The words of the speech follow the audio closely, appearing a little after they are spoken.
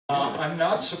I'm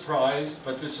not surprised,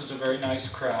 but this is a very nice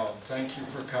crowd. Thank you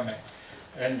for coming.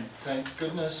 And thank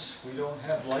goodness we don't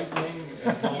have lightning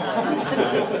and no light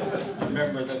tonight.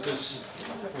 Remember that this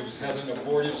had an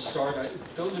abortive start.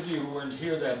 Those of you who weren't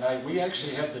here that night, we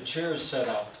actually had the chairs set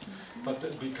up,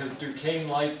 but because Duquesne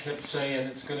Light kept saying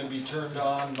it's going to be turned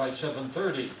on by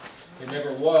 7:30. It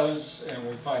never was, and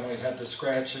we finally had to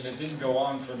scratch, and it didn't go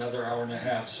on for another hour and a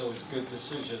half, so it's a good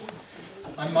decision.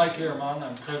 I'm Mike Ehrman.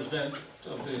 I'm president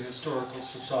of the Historical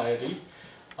Society.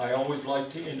 I always like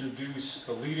to introduce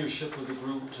the leadership of the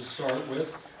group to start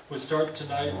with. We'll start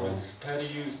tonight with Patty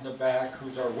Hughes in the back,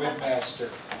 who's our webmaster.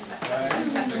 Right?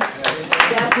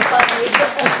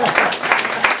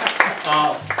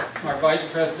 Our Vice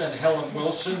President, Helen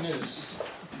Wilson, is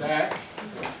back.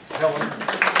 Helen,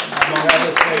 among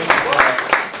other things,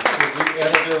 is the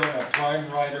editor and a prime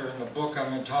writer in the book I'm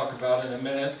going to talk about in a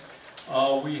minute.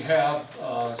 We have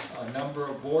a number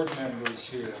of board members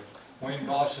here. Wayne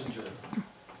Bossinger,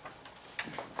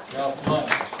 Ralph Lund,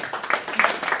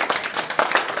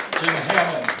 Jim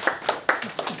Hammond,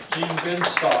 Gene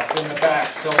Binstock in the back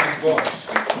selling books,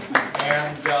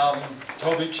 and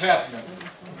Toby Chapman,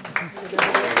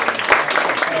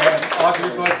 and Audrey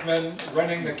Glickman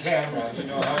running the camera. You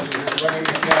know how you're running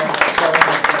the camera, selling the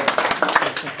books.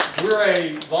 We're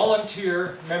a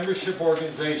volunteer membership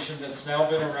organization that's now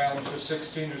been around for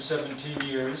 16 or 17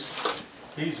 years.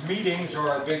 These meetings are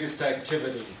our biggest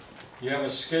activity. You have a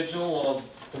schedule of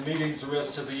the meetings the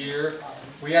rest of the year.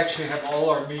 We actually have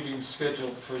all our meetings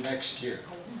scheduled for next year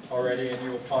already, and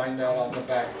you'll find that on the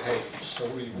back page. So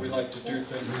we like to do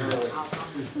things early.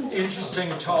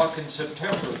 Interesting talk in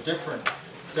September, different.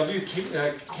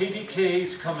 KDK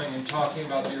is coming and talking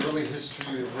about the early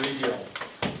history of radio.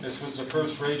 This was the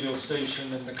first radio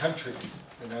station in the country,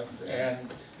 you know,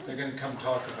 and they're going to come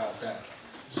talk about that.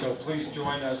 So please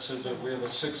join us. We have a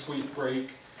 6-week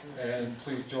break, and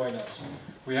please join us.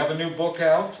 We have a new book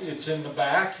out. It's in the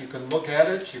back. You can look at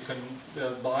it. You can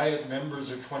buy it. Members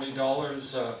are $20.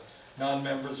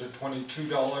 Non-members are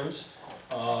 $22.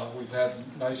 We've had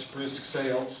nice brisk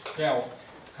sales. Now,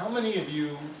 how many of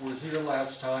you were here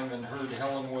last time and heard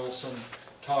Helen Wilson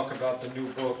talk about the new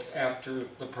book after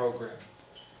the program?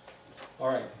 All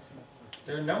right.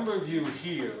 There are a number of you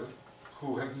here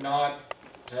who have not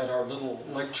had our little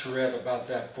lecturette about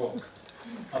that book.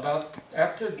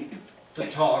 After the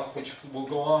talk, which will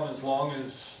go on as long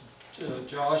as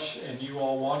Josh and you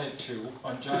all wanted to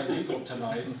on Giant Eagle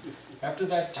tonight, after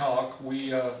that talk,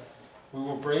 we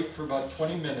will break for about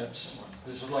 20 minutes.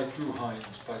 This is like Drew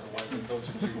Hines, by the way, for those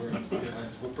of you who are in Drew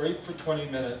Hines. We'll break for 20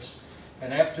 minutes,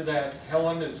 and after that,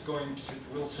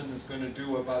 Wilson is going to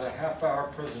do about a half-hour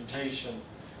presentation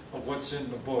of what's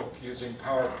in the book using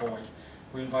PowerPoint.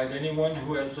 We invite anyone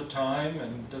who has the time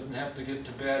and doesn't have to get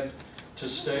to bed to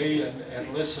stay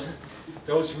and listen.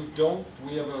 Those who don't,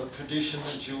 we have a tradition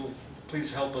that you'll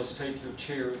please help us take your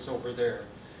chairs over there.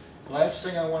 Last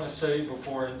thing I want to say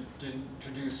before I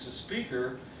introduce the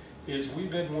speaker is we've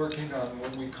been working on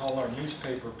what we call our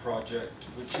newspaper project,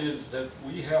 which is that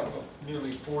we have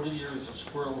nearly 40 years of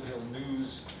Squirrel Hill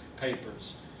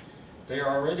newspapers. They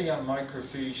are already on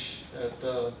microfiche at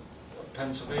the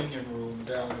Pennsylvania room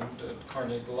down at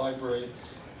Carnegie Library.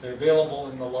 They're available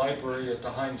in the library at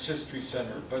the Heinz History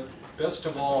Center, but best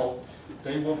of all,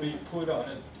 they will be put on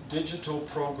a digital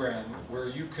program where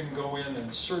you can go in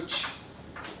and search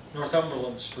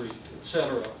Northumberland Street,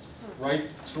 etc.,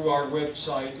 right through our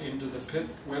website into the PIT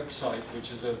website,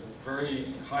 which is a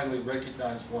very highly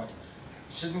recognized one.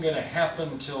 This isn't going to happen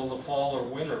until the fall or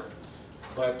winter,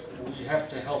 but we have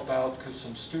to help out because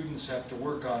some students have to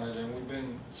work on it, and we've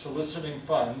been soliciting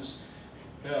funds.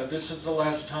 This is the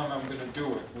last time I'm going to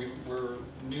do it. We're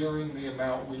nearing the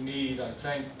amount we need. I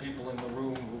thank people in the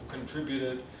room who've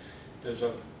contributed. There's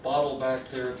a bottle back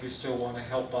there if you still want to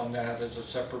help on that as a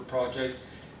separate project.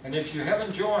 And if you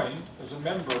haven't joined as a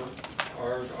member,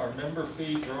 our member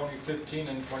fees are only $15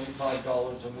 and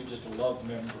 $25, and we just love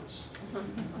members.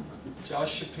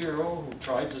 Josh Shapira, who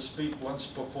tried to speak once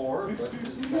before but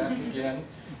is back again,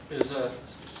 is a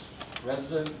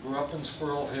resident, grew up in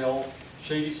Squirrel Hill,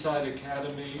 Shadyside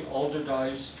Academy,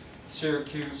 Alderdice,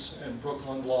 Syracuse, and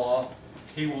Brooklyn Law.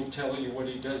 He will tell you what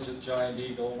he does at Giant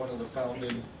Eagle, one of the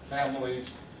founding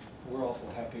families. We're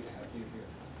awful happy to have you here.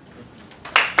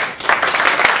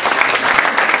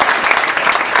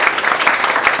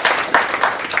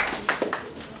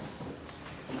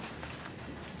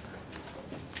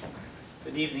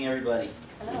 Good evening, everybody.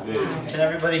 Hello. Can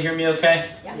everybody hear me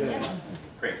okay? Yeah. Yes.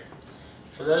 Great.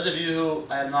 For those of you who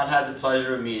I have not had the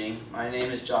pleasure of meeting, my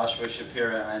name is Joshua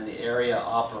Shapira, and I'm the Area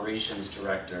Operations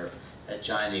Director at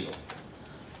Giant Eagle.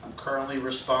 I'm currently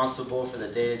responsible for the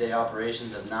day-to-day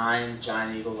operations of 9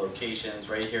 Giant Eagle locations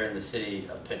right here in the city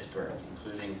of Pittsburgh,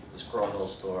 including the Squirrel Hill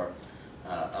store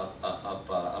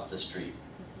up the street.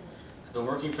 I've been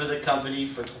working for the company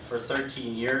for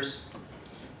 13 years,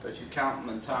 but if you count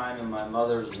my time in my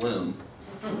mother's womb,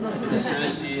 I've been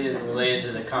associated and related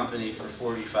to the company for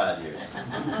 45 years.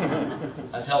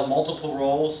 I've held multiple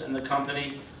roles in the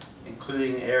company,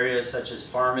 including areas such as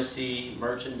pharmacy,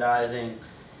 merchandising,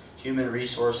 human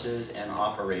resources, and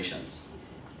operations.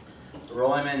 The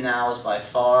role I'm in now is by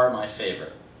far my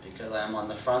favorite because I'm on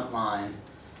the front line,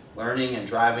 learning and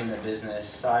driving the business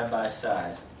side by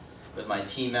side with my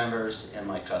team members and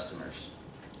my customers.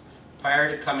 Prior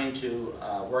to coming to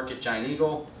work at Giant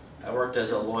Eagle, I worked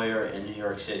as a lawyer in New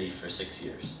York City for 6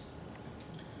 years.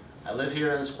 I live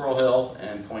here in Squirrel Hill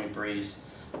and Point Breeze,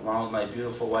 along with my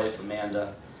beautiful wife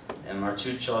Amanda and our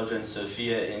 2 children,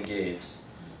 Sophia and Gabes,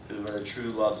 who are the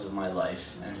true loves of my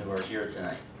life and who are here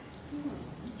tonight.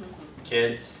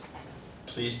 Kids,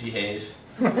 please behave.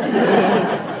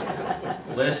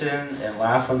 Listen and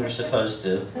laugh when you're supposed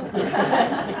to.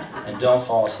 And don't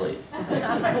fall asleep.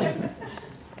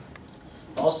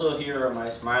 Also here are my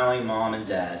smiling mom and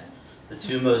dad, the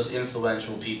 2 most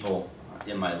influential people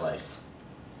in my life.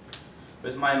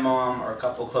 With my mom are a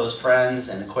couple close friends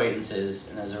and acquaintances,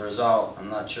 and as a result, I'm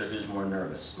not sure who's more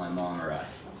nervous, my mom or I.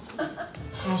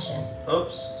 Passion.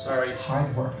 Oops, sorry.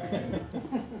 Hard work.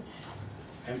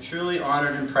 I'm truly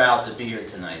honored and proud to be here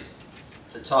tonight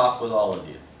to talk with all of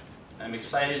you. I'm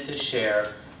excited to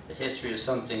share the history of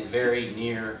something very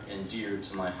near and dear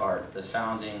to my heart, the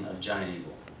founding of Giant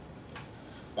Eagle.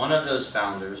 One of those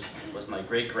founders was my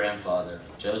great-grandfather,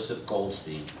 Joseph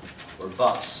Goldstein, or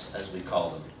Bucks as we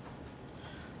called him.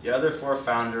 The other 4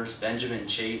 founders, Benjamin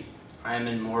Chait,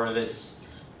 Hyman Moravitz,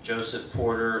 Joseph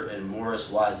Porter, and Morris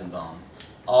Weizenbaum,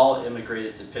 all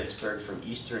immigrated to Pittsburgh from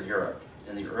Eastern Europe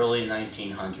in the early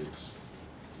 1900s.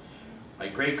 My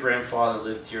great-grandfather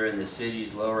lived here in the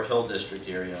city's Lower Hill District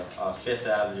area off 5th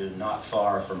Avenue, not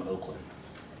far from Oakland.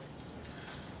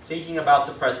 Thinking about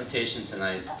the presentation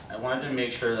tonight, I wanted to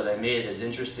make sure that I made it as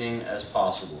interesting as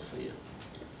possible for you.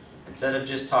 Instead of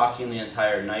just talking the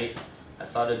entire night, I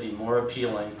thought it'd be more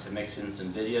appealing to mix in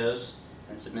some videos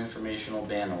and some informational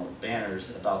banners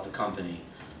about the company,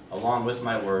 along with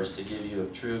my words to give you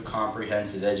a true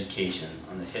comprehensive education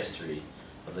on the history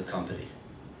of the company.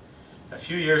 A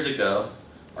few years ago,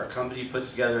 our company put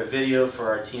together a video for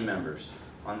our team members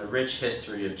on the rich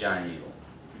history of Giant Eagle.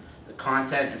 The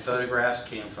content and photographs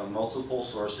came from multiple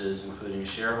sources, including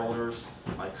shareholders,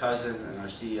 my cousin and our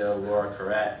CEO, Laura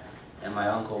Corrett, and my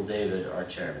uncle David, our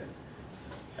chairman.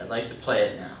 I'd like to play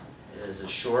it now. It is a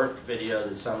short video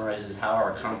that summarizes how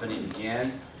our company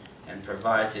began and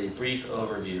provides a brief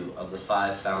overview of the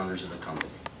 5 founders of the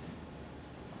company.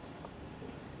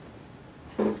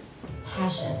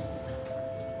 Passion.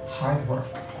 Hard work.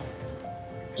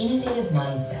 Innovative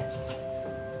mindset.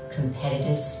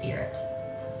 Competitive spirit.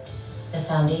 The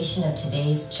foundation of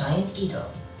today's Giant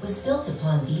Eagle was built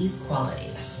upon these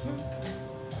qualities.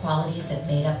 Qualities that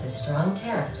made up the strong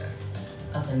character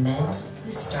of the men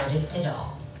who started it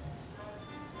all.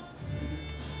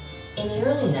 In the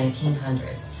early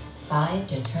 1900s, 5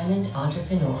 determined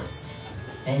entrepreneurs,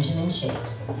 Benjamin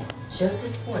Chait,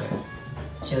 Joseph Porter,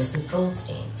 Joseph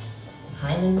Goldstein,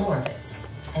 Hyman Moravitz,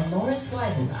 and Morris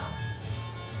Weizenbaum,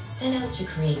 set out to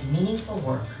create meaningful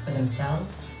work for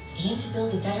themselves and to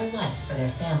build a better life for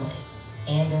their families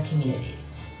and their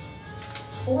communities.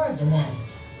 4 of the men,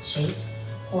 Chait,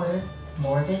 Porter,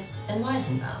 Moravitz, and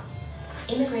Weizenbaum,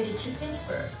 immigrated to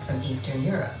Pittsburgh from Eastern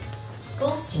Europe.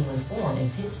 Goldstein was born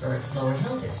in Pittsburgh's Lower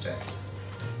Hill District.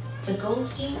 The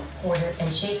Goldstein, Porter, and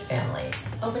Chait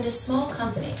families opened a small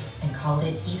company and called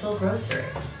it Eagle Grocery.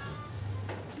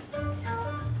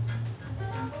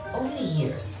 Over the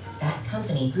years, that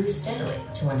company grew steadily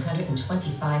to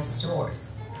 125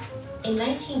 stores. In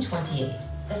 1928,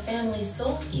 the family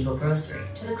sold Eagle Grocery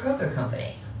to the Kroger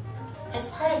Company.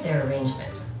 As part of their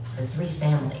arrangement, the 3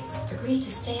 families agreed to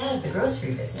stay out of the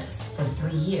grocery business for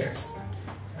 3 years.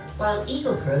 While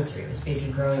Eagle Grocery was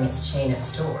busy growing its chain of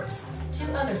stores,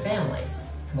 2 other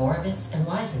families, Moravitz and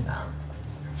Weizenbaum,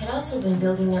 had also been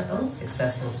building their own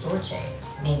successful store chain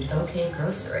named OK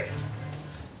Grocery.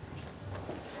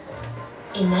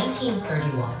 In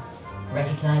 1931,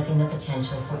 recognizing the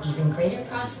potential for even greater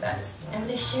prospects and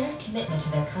with a shared commitment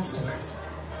to their customers,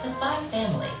 the 5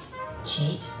 families,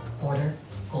 Chait, Porter,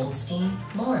 Goldstein,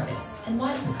 Moravitz, and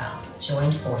Weizenbaum,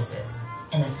 joined forces,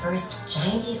 and the first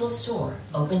Giant Eagle store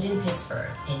opened in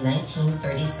Pittsburgh in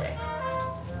 1936.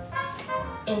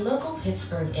 In local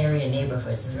Pittsburgh area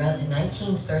neighborhoods throughout the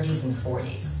 1930s and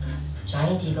 40s,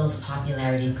 Giant Eagle's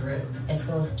popularity grew as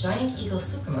both Giant Eagle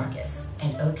supermarkets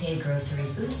and OK Grocery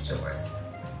food stores.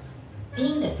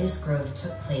 Being that this growth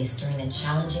took place during the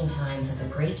challenging times of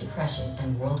the Great Depression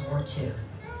and World War II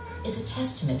is a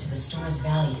testament to the store's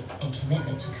value and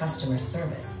commitment to customer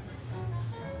service.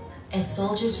 As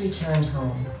soldiers returned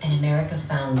home and America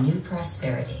found new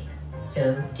prosperity,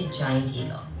 so did Giant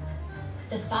Eagle.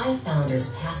 The 5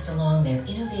 founders passed along their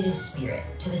innovative spirit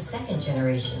to the second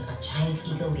generation of Giant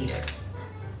Eagle leaders,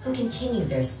 who continued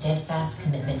their steadfast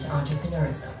commitment to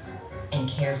entrepreneurism and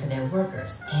care for their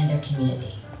workers and their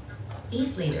community.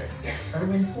 These leaders,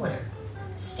 Erwin Porter,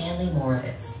 Stanley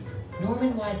Moravitz,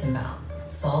 Norman Weisenbaum,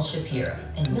 Saul Shapira,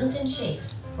 and Milton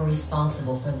Chait, were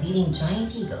responsible for leading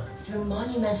Giant Eagle through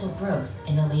monumental growth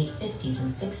in the late 50s and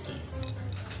 60s.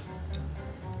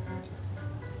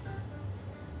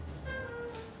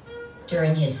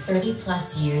 During his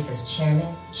 30-plus years as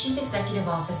chairman, chief executive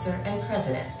officer, and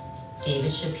president,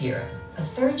 David Shapira, a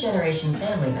third-generation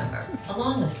family member,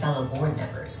 along with fellow board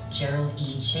members Gerald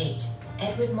E. Chait,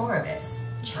 Edward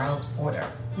Moravitz, Charles Porter,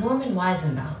 Norman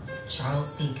Weisenbaum,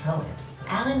 Charles C. Cohen,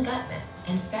 Alan Gutman,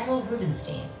 and Farrell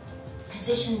Rubenstein,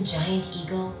 positioned Giant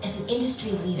Eagle as an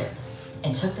industry leader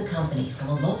and took the company from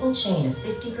a local chain of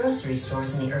 50 grocery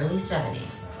stores in the early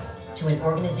 70s to an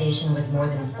organization with more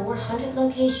than 400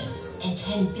 locations and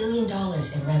 $10 billion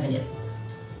in revenue.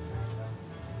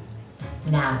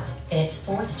 Now, in its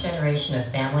 4th generation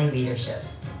of family leadership,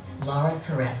 Laura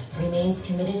Corrett remains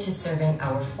committed to serving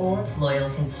our 4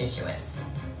 loyal constituents,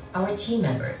 our team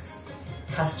members,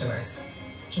 customers,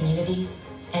 communities,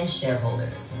 and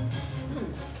shareholders,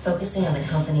 focusing on the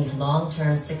company's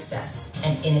long-term success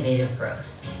and innovative growth.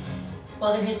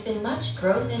 While there has been much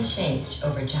growth and change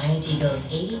over Giant Eagle's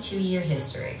 82-year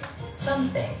history, some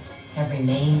things have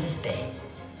remained the same.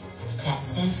 That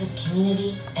sense of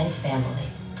community and family.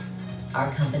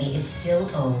 Our company is still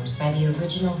owned by the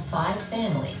original 5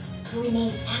 families who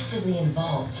remain actively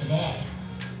involved today.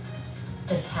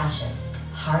 The passion,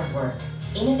 hard work,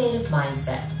 innovative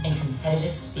mindset, and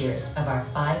competitive spirit of our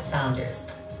 5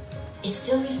 founders is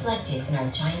still reflected in our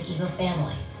Giant Eagle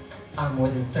family, our more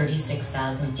than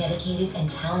 36,000 dedicated and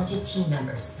talented team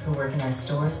members who work in our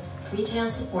stores, retail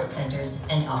support centers,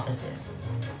 and offices.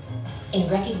 In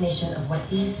recognition of what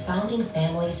these founding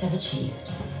families have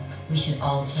achieved, we should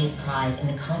all take pride in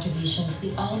the contributions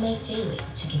we all make daily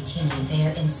to continue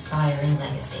their inspiring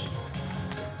legacy.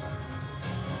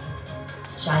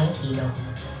 Giant Eagle.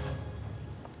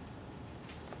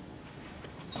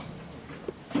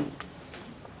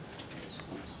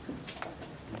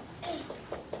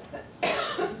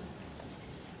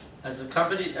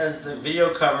 As the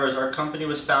video covers, our company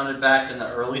was founded back in the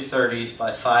early 30s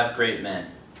by 5 great men.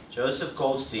 Joseph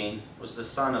Goldstein was the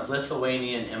son of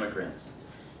Lithuanian immigrants.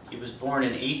 He was born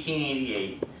in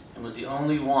 1888 and was the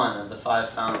only one of the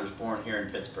 5 founders born here in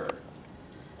Pittsburgh.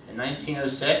 In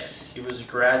 1906, he was a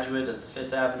graduate of the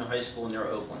 5th Avenue High School near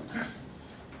Oakland.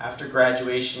 After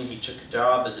graduation, he took a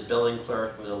job as a billing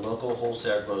clerk with a local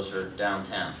wholesale grocer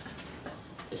downtown.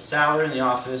 His salary in the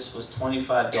office was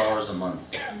 $25 a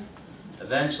month.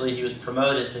 Eventually, he was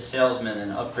promoted to salesman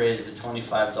and upgraded to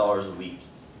 $25 a week.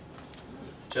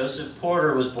 Joseph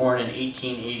Porter was born in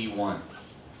 1881.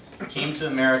 He came to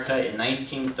America in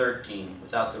 1913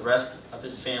 without the rest of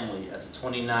his family as a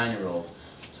 29-year-old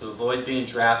to avoid being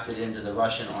drafted into the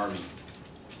Russian army.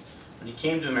 When he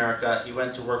came to America, he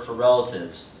went to work for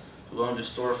relatives who owned a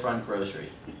storefront grocery.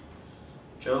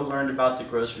 Joe learned about the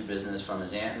grocery business from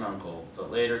his aunt and uncle, but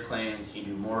later claimed he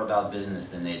knew more about business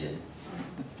than they did.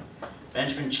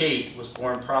 Benjamin Chait was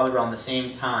born probably around the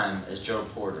same time as Joe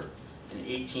Porter, in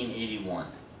 1881.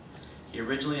 He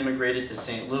originally immigrated to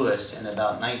St. Louis in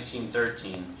about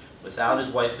 1913 without his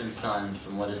wife and son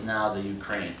from what is now the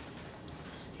Ukraine.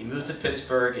 He moved to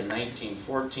Pittsburgh in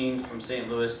 1914 from St.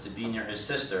 Louis to be near his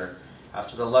sister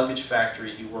after the luggage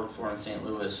factory he worked for in St.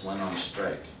 Louis went on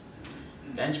strike.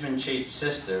 Benjamin Chait's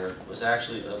sister was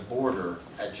actually a boarder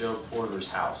at Joe Porter's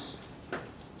house.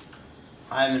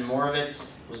 Hyman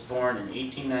Moravitz was born in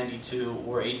 1892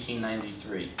 or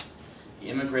 1893. He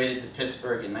immigrated to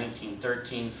Pittsburgh in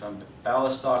 1913 from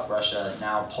Bialystok, Russia,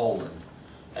 now Poland,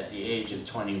 at the age of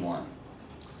 21.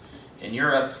 In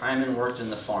Europe, Hyman worked in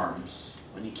the farms.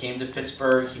 When he came to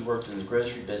Pittsburgh, he worked in the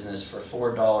grocery business for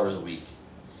 $4 a week.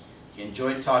 He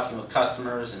enjoyed talking with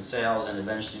customers and sales and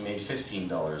eventually made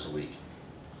 $15 a week.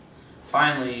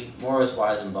 Finally, Morris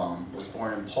Weisenbaum was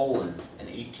born in Poland in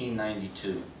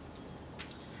 1892.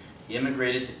 He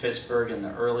immigrated to Pittsburgh in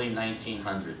the early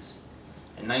 1900s.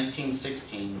 In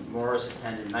 1916, Morris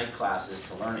attended night classes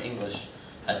to learn English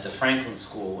at the Franklin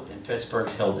School in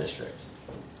Pittsburgh's Hill District.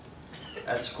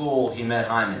 At school, he met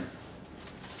Hyman.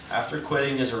 After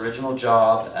quitting his original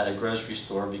job at a grocery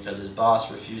store because his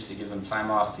boss refused to give him time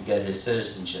off to get his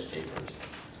citizenship papers,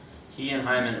 he and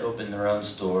Hyman opened their own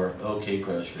store, OK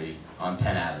Grocery, on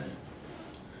Penn Avenue.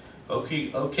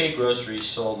 OK Grocery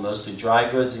sold mostly dry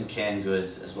goods and canned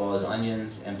goods, as well as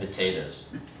onions and potatoes.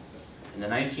 In the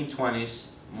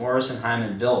 1920s, Morris and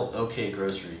Hyman built OK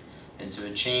Grocery into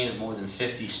a chain of more than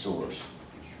 50 stores.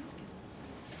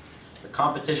 The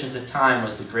competition at the time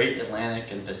was the Great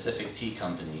Atlantic and Pacific Tea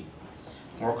Company,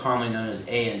 more commonly known as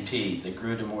A&P, that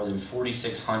grew to more than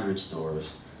 4,600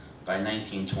 stores by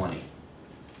 1920.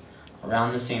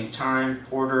 Around the same time,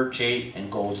 Porter, Chait,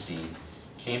 and Goldstein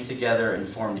came together and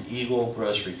formed Eagle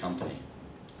Grocery Company.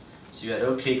 So you had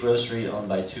OK Grocery owned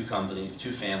by two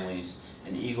families,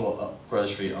 and Eagle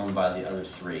Grocery owned by the other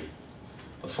three.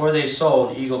 Before they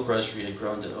sold, Eagle Grocery had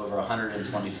grown to over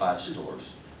 125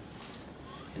 stores.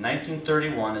 In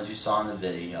 1931, as you saw in the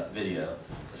video,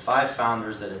 the 5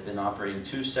 founders that had been operating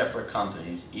 2 separate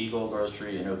companies, Eagle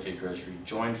Grocery and OK Grocery,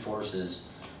 joined forces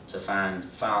to found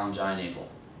Giant Eagle.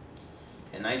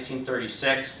 In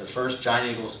 1936, the first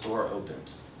Giant Eagle store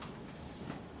opened.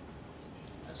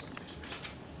 I have some pictures.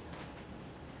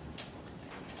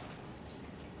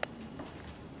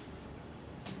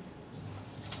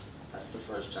 That's the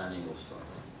first Giant Eagle store.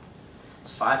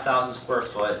 It's 5,000 square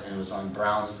foot and it was on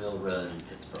Brownsville Road in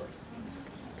Pittsburgh.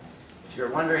 If you're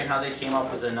wondering how they came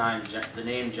up with the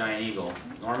name Giant Eagle,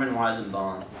 Norman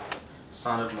Weizenbaum,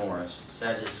 son of Morris,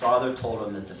 said his father told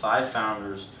him that the 5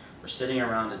 founders were sitting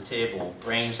around a table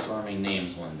brainstorming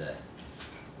names one day.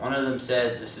 One of them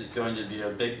said, "This is going to be a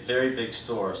very big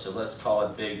store, so let's call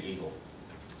it Big Eagle."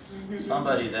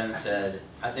 Somebody then said,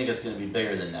 "I think it's going to be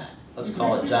bigger than that. Let's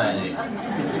call it Giant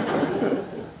Eagle."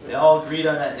 They all agreed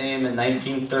on that name in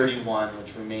 1931,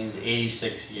 which remains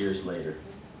 86 years later.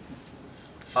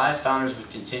 The 5 founders would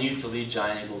continue to lead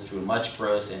Giant Eagle through much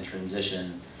growth and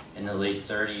transition in the late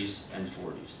 30s and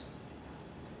 40s.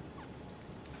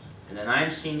 In the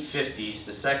 1950s,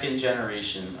 the second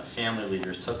generation of family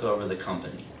leaders took over the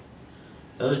company.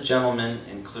 Those gentlemen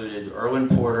included Irwin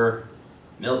Porter,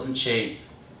 Milton Chait,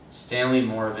 Stanley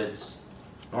Moravitz,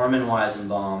 Norman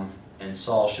Weizenbaum, and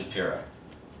Saul Shapira.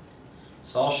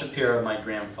 Saul Shapira, my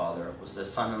grandfather, was the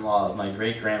son-in-law of my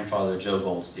great-grandfather Joe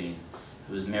Goldstein,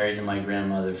 who was married to my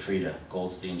grandmother Frida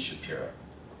Goldstein Shapira.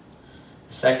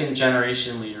 The second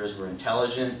generation leaders were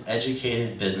intelligent,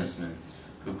 educated businessmen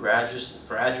who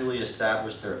gradually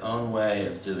established their own way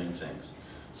of doing things,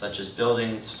 such as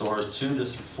building stores 2 to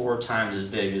 4 times as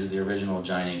big as the original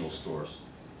Giant Eagle stores.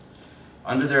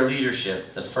 Under their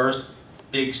leadership, the first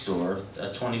big store,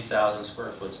 a 20,000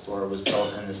 square foot store, was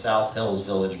built in the South Hills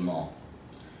Village Mall.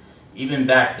 Even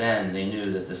back then, they knew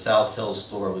that the South Hills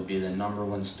store would be the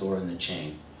 #1 store in the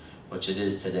chain, which it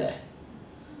is today.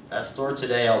 That store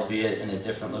today, albeit in a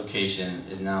different location,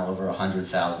 is now over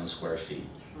 100,000 square feet.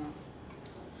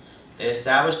 They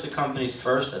established the company's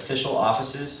first official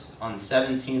offices on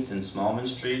 17th and Smallman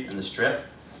Street in the Strip,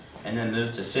 and then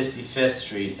moved to 55th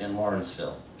Street in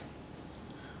Lawrenceville.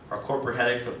 Our corporate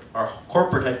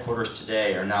headquarters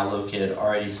today are now located at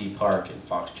RIDC Park in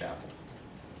Fox Chapel.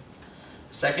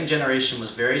 The second generation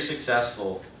was very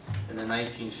successful in the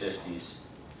 1950s.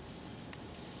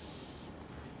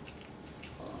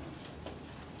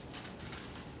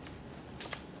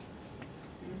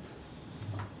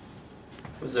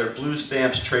 With their Blue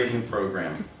Stamps trading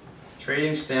program.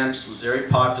 Trading stamps was very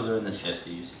popular in the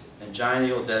 50s, and Giant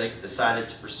Eagle decided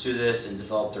to pursue this and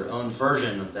develop their own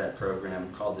version of that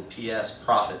program called the PS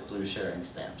Profit Blue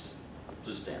Stamps.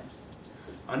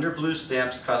 Under Blue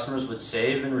Stamps, customers would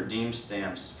save and redeem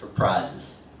stamps for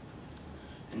prizes.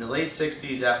 In the late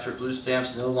 60s, after Blue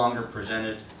Stamps no longer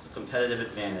presented a competitive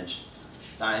advantage,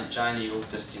 Giant Eagle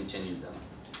discontinued them.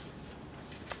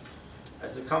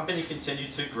 As the company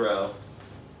continued to grow,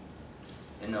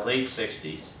 in the late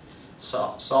 60s,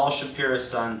 Saul Shapira's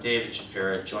son, David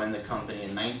Shapira, joined the company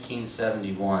in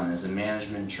 1971 as a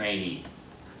management trainee.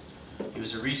 He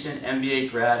was a recent MBA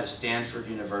grad of Stanford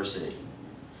University.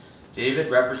 David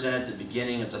represented the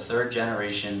beginning of the 3rd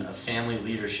generation of family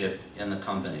leadership in the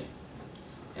company.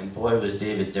 And boy, was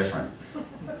David different.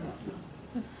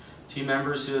 Team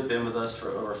members who have been with us for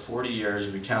over 40 years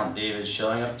recount David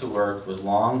showing up to work with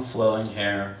long, flowing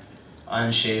hair,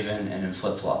 unshaven, and in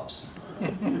flip-flops.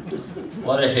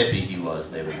 What a hippie he was,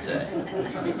 they would say.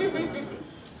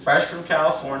 Fresh from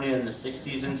California in the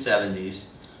 60s and 70s,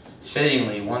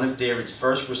 fittingly, one of David's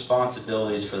first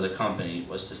responsibilities for the company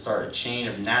was to start a chain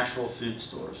of natural food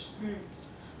stores.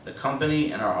 The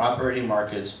company and our operating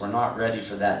markets were not ready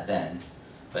for that then,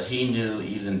 but he knew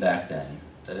even back then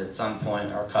that at some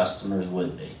point our customers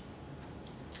would be.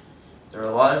 There were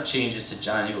a lot of changes to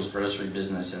Giant Eagle's grocery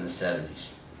business in the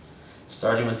 70s,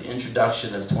 starting with the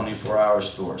introduction of 24-hour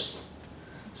stores,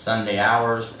 Sunday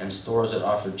hours, and stores that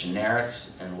offered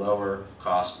generics and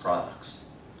lower-cost products.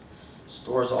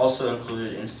 Stores also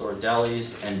included in-store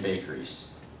delis and bakeries.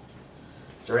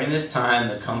 During this time,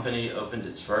 the company opened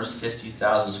its first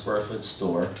 50,000 square foot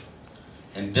store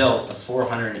and built a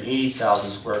 480,000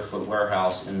 square foot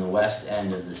warehouse in the west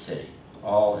end of the city,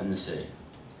 all in the city.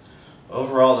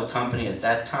 Overall, the company at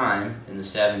that time, in the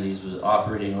 70s, was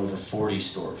operating over 40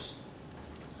 stores.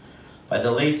 By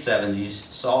the late 70s,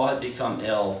 Saul had become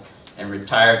ill and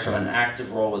retired from an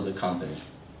active role with the company.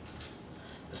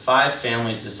 The 5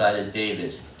 families decided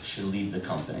David should lead the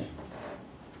company.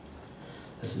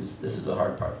 This is the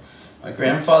hard part. My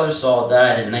grandfather Saul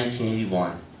died in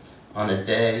 1981 on a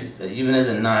day that even as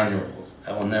a 9-year-old,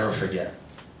 I will never forget.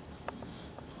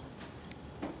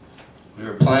 We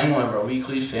were playing one of our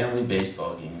weekly family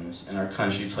baseball games in our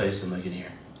country place in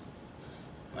Ligonier.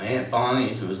 My Aunt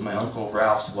Bonnie, who was my Uncle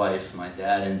Ralph's wife, my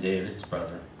dad and David's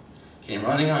brother, came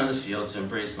running onto the field to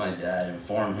embrace my dad and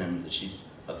inform him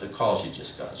of the call she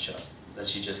just got.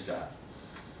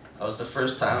 That was the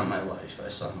first time in my life I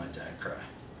saw my dad cry.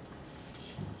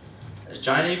 As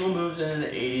Giant Eagle moved into the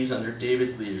 80s under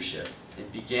David's leadership,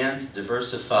 it began to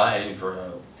diversify and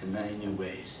grow in many new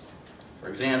ways. For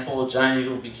example, Giant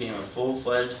Eagle became a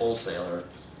full-fledged wholesaler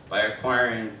by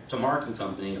acquiring Tamark &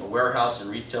 Company, a warehouse and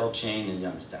retail chain in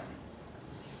Youngstown.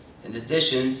 In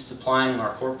addition to supplying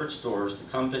our corporate stores, the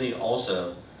company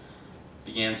also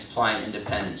began supplying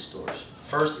independent stores. The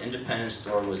first independent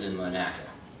store was in Monaco.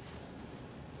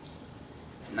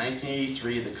 In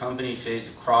 1983, the company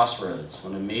faced a crossroads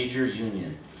when a major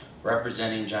union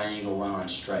representing Giant Eagle went on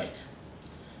strike.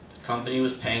 The company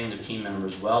was paying their team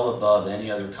members well above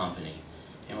any other company,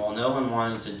 and while no one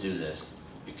wanted to do this,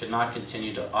 we could not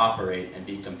continue to operate and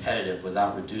be competitive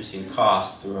without reducing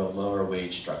costs through a lower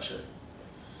wage structure.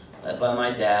 Led by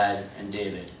my dad and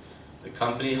David, the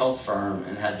company held firm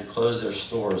and had to close their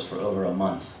stores for over a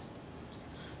month.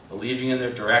 Believing in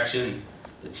their direction,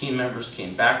 the team members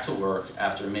came back to work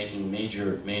after making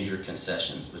major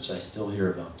concessions, which I still hear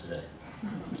about today.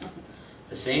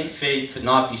 The same fate could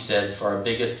not be said for our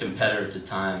biggest competitor at the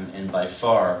time, and by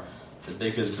far the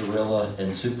biggest gorilla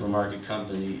and supermarket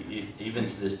company, even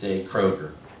to this day,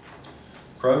 Kroger.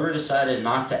 Kroger decided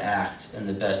not to act in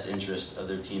the best interest of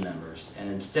their team members, and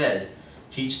instead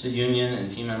teach the union and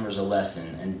team members a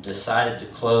lesson, and decided to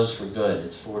close for good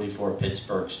its 44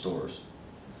 Pittsburgh stores.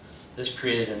 This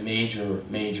created a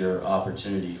major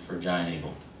opportunity for Giant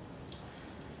Eagle.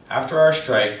 After our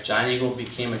strike, Giant Eagle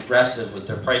became aggressive with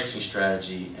their pricing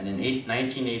strategy, and in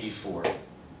 1984,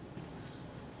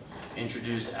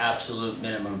 introduced absolute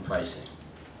minimum pricing.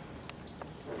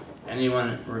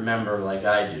 Anyone remember, like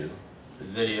I do, the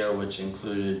video which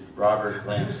included Robert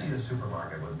Lansing? When you see a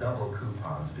supermarket with double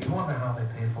coupons, do you wonder how they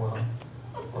pay for them?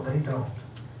 Well, they don't.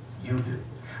 You do.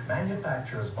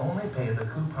 Manufacturers only pay the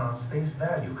coupon's face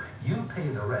value. You pay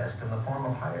the rest in the form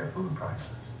of higher food prices.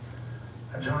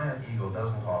 A Giant Eagle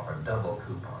doesn't offer double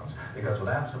coupons because with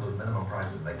absolute minimum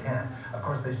prices they can. Of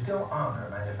course, they still honor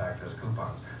manufacturers'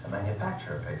 coupons. The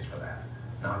manufacturer pays for that,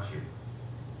 not you.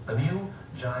 The new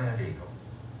Giant Eagle.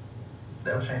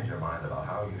 They'll change your mind about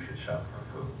how you should shop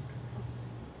for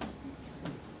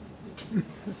food.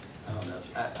 I don't know.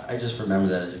 I just remember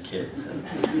that as a kid. So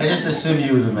I just assumed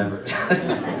you would remember it.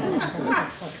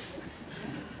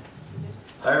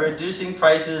 By reducing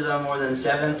prices on more than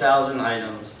 7,000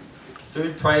 items,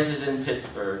 food prices in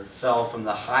Pittsburgh fell from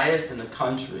the highest in the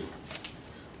country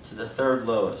to the 3rd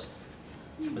lowest.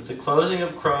 With the closing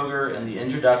of Kroger and the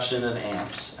introduction of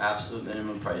AMPS, absolute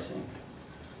minimum pricing,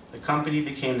 the company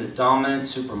became the dominant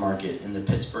supermarket in the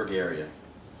Pittsburgh area.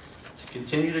 To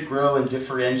continue to grow and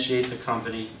differentiate the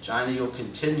company, Giant Eagle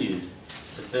continued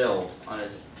to build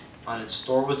on its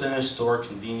store-within-a-store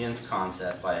convenience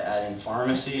concept by adding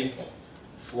pharmacy,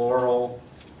 floral,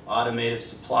 automated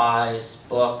supplies,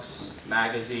 books,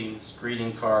 magazines,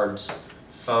 greeting cards,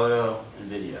 photo, and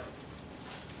video.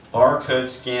 Barcode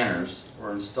scanners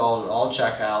were installed at all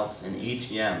checkouts, and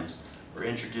ATMs were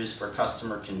introduced for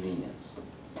customer convenience.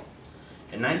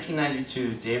 In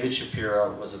 1992, David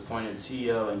Shapira was appointed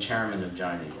CEO and chairman of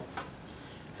Giant Eagle,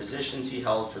 positions he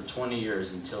held for 20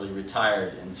 years until he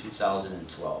retired in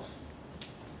 2012.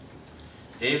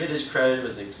 David is credited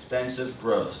with extensive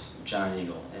growth of Giant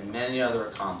Eagle and many other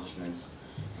accomplishments,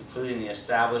 including the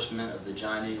establishment of the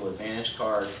Giant Eagle Advantage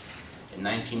Card in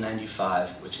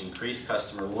 1995, which increased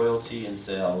customer loyalty and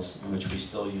sales, and which we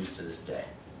still use to this day.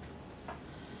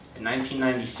 In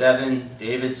 1997,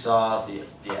 David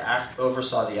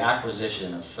oversaw the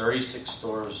acquisition of 36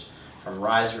 stores from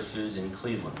Riser Foods in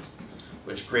Cleveland,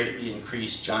 which greatly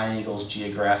increased Giant Eagle's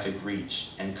geographic reach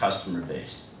and customer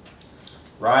base.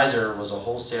 Riser was a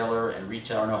wholesaler and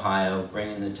retailer in Ohio,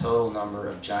 bringing the total number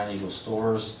of Giant Eagle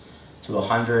stores to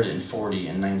 140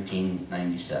 in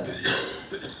 1997.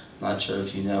 Not sure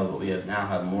if you know, but we now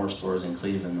have more stores in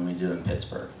Cleveland than we do in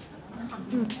Pittsburgh.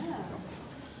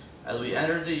 As we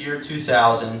entered the year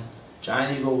 2000,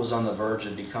 Giant Eagle was on the verge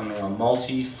of becoming a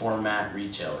multi-format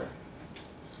retailer.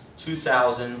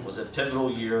 2000 was a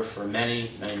pivotal year for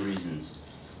many, many reasons.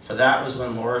 For that was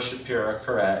when Laura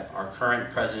Shapira, our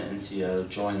current president and CEO,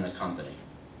 joined the company.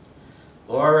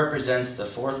 Laura represents the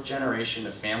fourth generation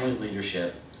of family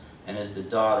leadership and is the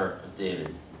daughter of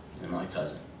David and my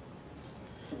cousin.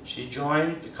 She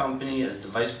joined the company as the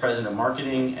vice president of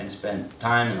marketing and spent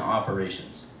time in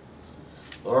operations.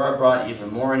 Laura brought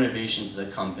even more innovation to the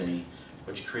company,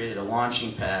 which created a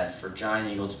launching pad for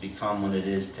Giant Eagle to become what it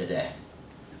is today.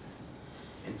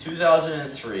 In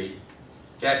 2003,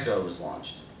 Gecko was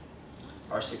launched,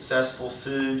 our successful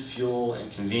food, fuel,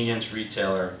 and convenience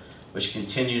retailer, which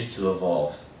continues to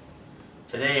evolve.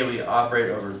 Today, we operate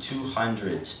over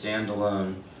 200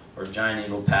 standalone or Giant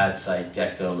Eagle pad site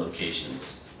Gecko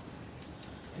locations.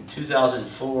 In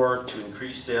 2004, to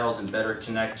increase sales and better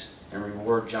connect and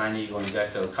reward Giant Eagle and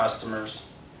Gecko customers,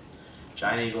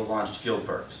 Giant Eagle launched Fuel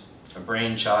Perks, a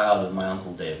brainchild of my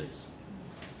Uncle David's.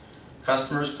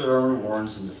 Customers could earn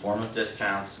rewards in the form of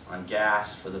discounts on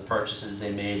gas for the purchases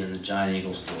they made in the Giant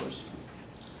Eagle stores.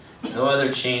 No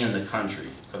other chain in the country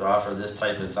could offer this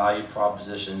type of value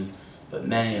proposition, but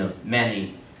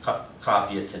many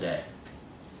copy it today.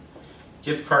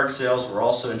 Gift card sales were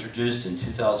also introduced in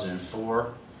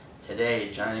 2004. Today,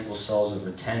 Giant Eagle sells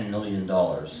over $10 million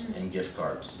in gift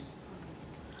cards.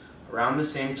 Around the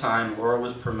same time, Laura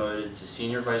was promoted to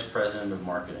Senior Vice President of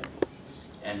Marketing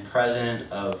and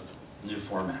President of New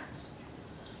Formats.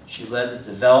 She led the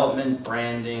development,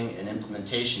 branding, and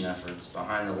implementation efforts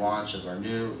behind the launch of our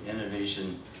new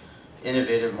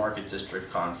innovative market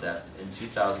district concept in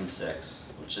 2006,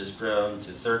 which has grown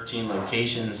to 13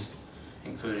 locations,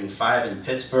 including 5 in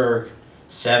Pittsburgh,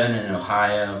 7 in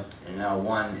Ohio, and now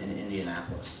 1 in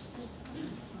Indianapolis.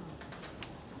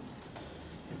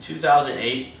 In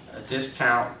 2008, a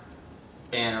discount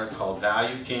banner called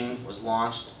Value King was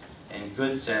launched, and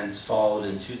Good Sense followed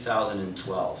in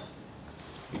 2012.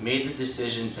 We made the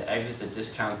decision to exit the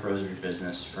discount grocery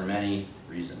business for many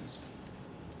reasons.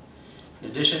 In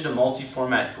addition to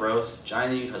multi-format growth,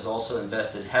 Giant Eagle has also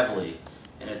invested heavily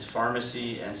in its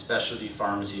pharmacy and specialty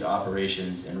pharmacy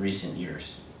operations in recent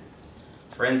years.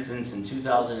 For instance, in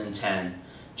 2010,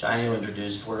 Giant Eagle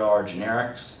introduced $4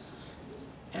 generics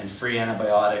and free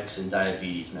antibiotics and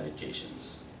diabetes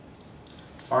medications.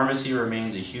 Pharmacy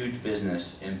remains a huge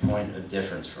business and point of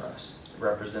difference for us. It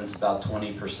represents about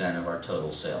 20% of our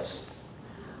total sales.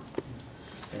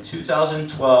 In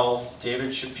 2012,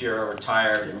 David Shapira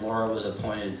retired and Laura was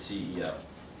appointed CEO.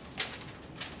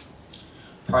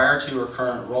 Prior to her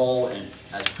current role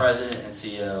as President and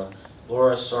CEO,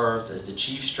 Laura served as the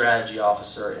Chief Strategy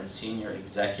Officer and Senior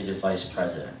Executive Vice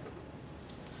President.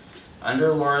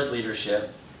 Under Laura's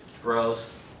leadership,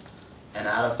 growth and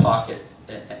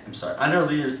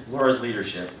Laura's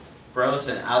leadership, growth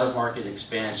and out-of-market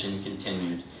expansion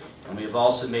continued, and we have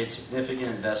also made significant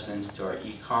investments to our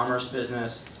e-commerce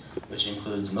business, which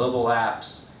includes mobile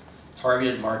apps,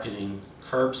 targeted marketing,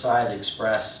 curbside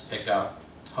express pickup,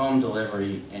 home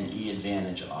delivery, and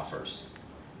e-advantage offers.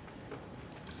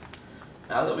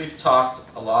 Now that we've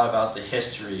talked a lot about the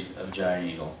history of Giant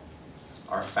Eagle,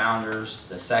 our founders,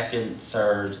 the second,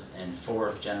 third, and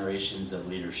fourth generations of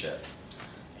leadership,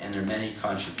 and their many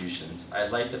contributions,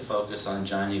 I'd like to focus on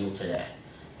Giant Eagle today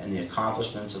and the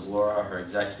accomplishments of Laura, her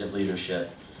executive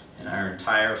leadership, and our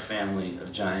entire family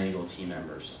of Giant Eagle team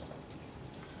members.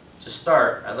 To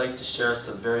start, I'd like to share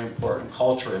some very important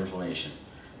cultural information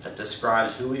that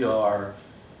describes who we are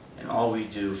and all we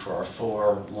do for our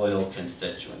 4 loyal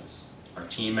constituents: our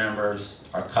team members,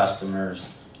 our customers,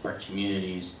 our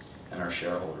communities, and our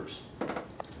shareholders.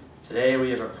 Today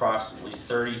we have approximately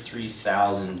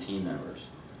 33,000 team members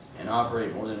and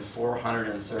operate more than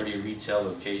 430 retail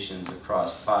locations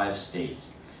across 5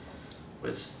 states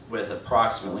with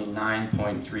approximately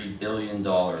 $9.3 billion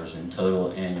in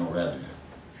total annual revenue.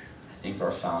 I think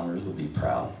our founders will be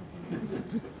proud.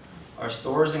 Our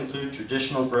stores include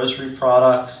traditional grocery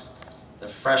products, the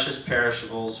freshest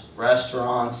perishables,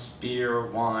 restaurants, beer,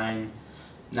 wine,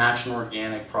 natural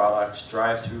organic products,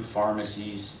 drive-through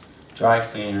pharmacies, dry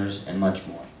cleaners, and much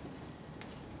more.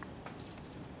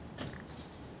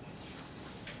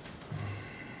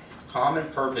 Common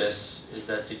purpose is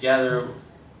that together,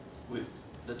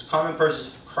 the common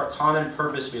common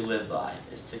purpose we live by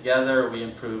is together we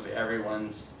improve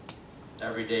everyone's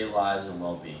everyday lives and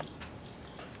well-being.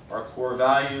 Our core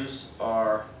values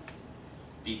are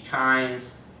be kind,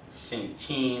 think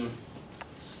team,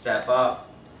 step up,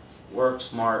 work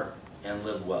smart, and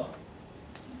live well.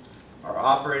 Our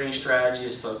operating strategy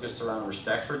is focused around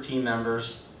respect for team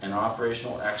members and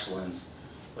operational excellence,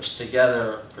 which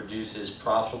together produces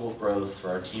profitable growth for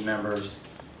our team members,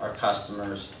 our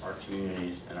customers, our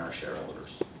communities, and our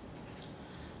shareholders.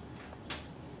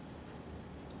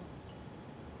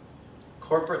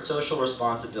 Corporate social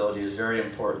responsibility is very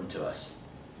important to us.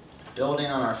 Building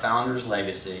on our founders'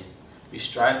 legacy, we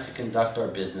strive to conduct our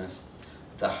business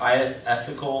with the highest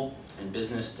ethical and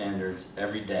business standards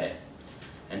every day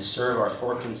and serve our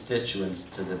 4 constituents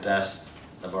to the best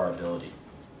of our ability.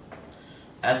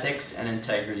 Ethics and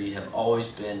integrity have always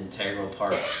been integral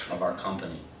parts of our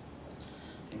company.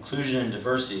 Inclusion and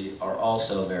diversity are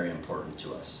also very important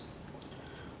to us.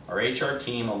 Our HR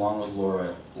team, along with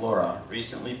Laura,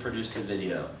 recently produced a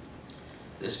video.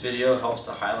 This video helps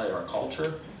to highlight our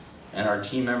culture and our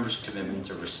team members' commitment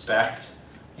to respect,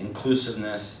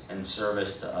 inclusiveness, and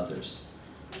service to others.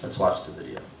 Let's watch the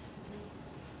video.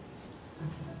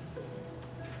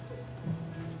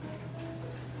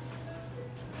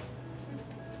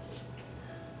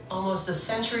 Almost a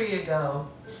century ago,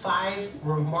 5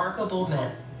 remarkable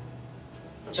men,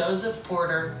 Joseph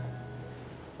Porter,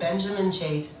 Benjamin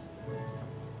Chait,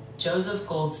 Joseph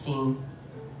Goldstein,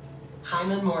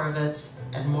 Hyman Moravitz,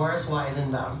 and Morris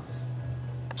Weizenbaum,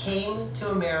 came to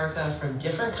America from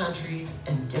different countries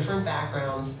and different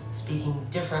backgrounds, speaking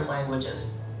different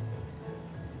languages.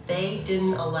 They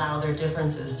didn't allow their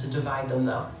differences to divide them,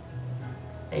 though.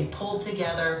 They pulled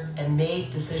together and made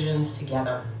decisions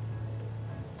together.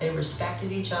 They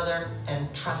respected each other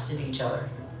and trusted each other.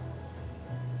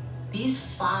 These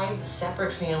 5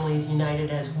 separate families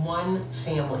united as one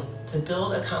family to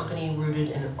build a company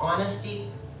rooted in honesty,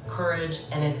 courage,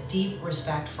 and a deep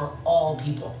respect for all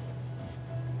people.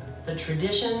 The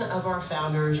tradition of our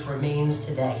founders remains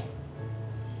today.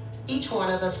 Each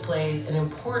one of us plays an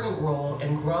important role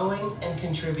in growing and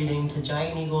contributing to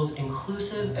Giant Eagle's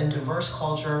inclusive and diverse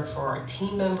culture for our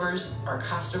team members, our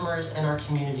customers, and our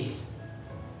communities.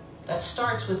 That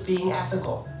starts with being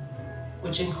ethical,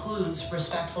 which includes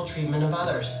respectful treatment of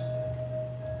others.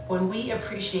 When we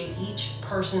appreciate each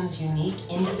person's unique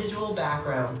individual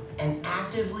background and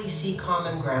actively seek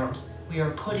common ground, we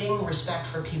are putting respect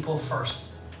for people first.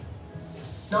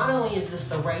 Not only is this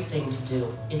the right thing to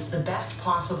do, it's the best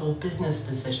possible business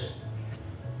decision.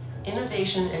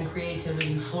 Innovation and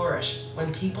creativity flourish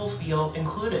when people feel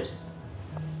included.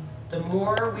 The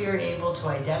more we are able to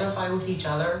identify with each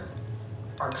other,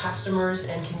 our customers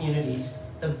and communities,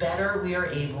 the better we are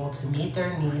able to meet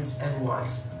their needs and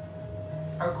wants.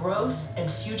 Our growth and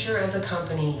future as a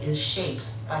company is shaped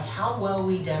by how well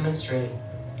we demonstrate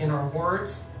in our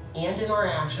words and in our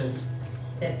actions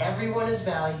that everyone is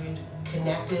valued,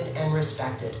 connected, and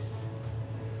respected.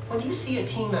 When you see a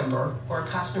team member or a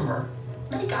customer,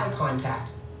 make eye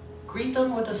contact. Greet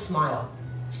them with a smile.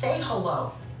 Say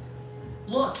hello.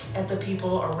 Look at the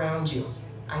people around you.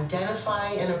 Identify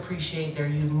and appreciate their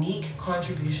unique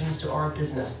contributions to our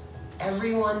business.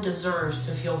 Everyone deserves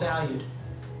to feel valued.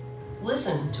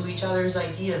 Listen to each other's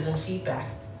ideas and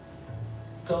feedback.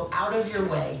 Go out of your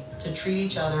way to treat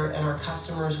each other and our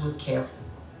customers with care.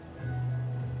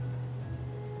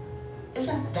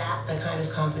 Isn't that the kind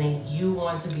of company you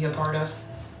want to be a part of?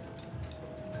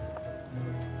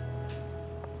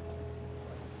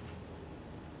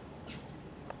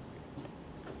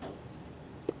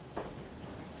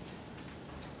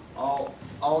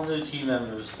 All new team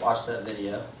members watch that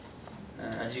video.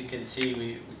 As you can see,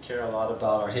 we care a lot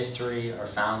about our history, our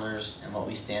founders, and what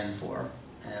we stand for.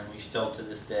 And we still, to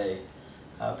this day,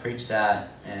 preach that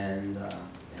and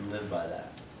live by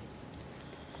that.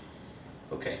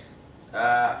 Okay.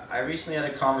 I recently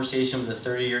had a conversation with a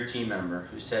 30-year team member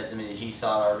who said to me that he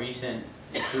thought our recent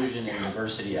inclusion and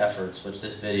diversity efforts, which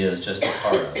this video is just a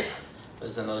part of,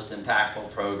 was the most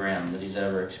impactful program that he's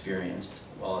ever experienced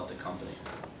while at the company.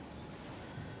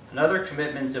 Another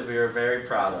commitment that we are very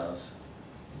proud of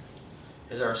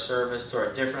is our service to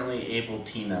our differently abled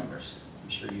team members. I'm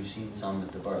sure you've seen some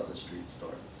at the Bartlett Street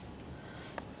store.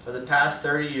 For the past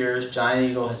 30 years,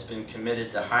 Giant Eagle has been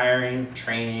committed to hiring,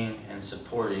 training, and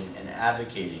supporting and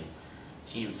advocating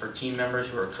for team members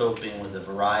who are coping with a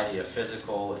variety of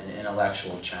physical and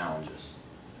intellectual challenges.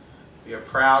 We are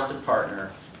proud to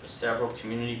partner with several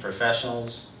community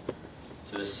professionals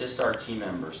to assist our team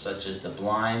members, such as the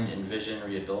Blind and Vision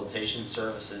Rehabilitation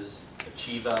Services,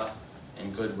 Achieva,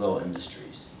 and Goodwill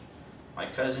Industries. My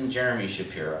cousin Jeremy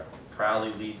Shapira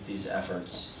proudly leads these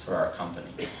efforts for our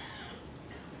company.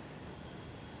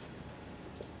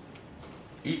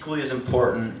 Equally as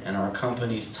important and our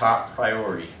company's top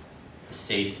priority is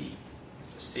safety.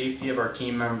 The safety of our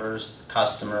team members,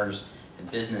 customers,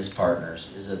 and business partners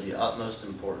is of the utmost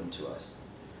importance to us.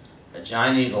 At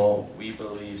Giant Eagle, we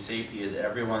believe safety is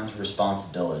everyone's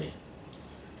responsibility.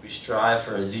 We strive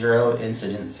for a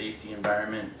zero-incident safety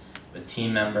environment with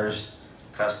team members,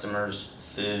 customers,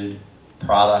 food,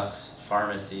 products,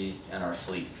 pharmacy, and our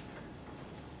fleet.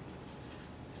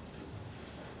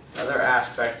 Another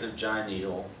aspect of Giant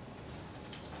Eagle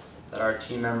that our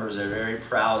team members are very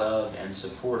proud of and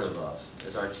supportive of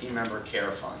is our Team Member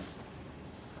Care Fund.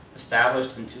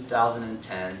 Established in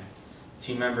 2010,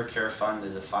 Team Member Care Fund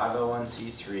is a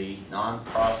 501c3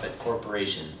 nonprofit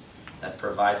corporation that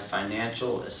provides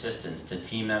financial assistance to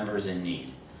team members in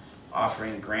need,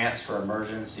 offering grants for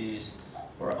emergencies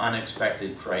or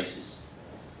unexpected crises.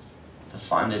 The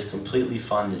fund is completely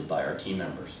funded by our team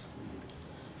members.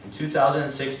 In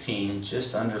 2016,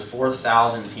 just under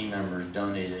 4,000 team members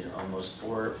donated almost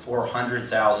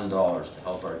 $400,000 to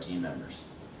help our team members.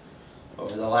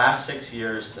 Over the last 6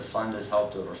 years, the fund has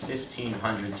helped over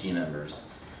 1,500 team members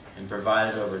and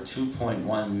provided over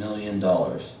 $2.1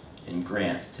 million in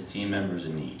grants to team members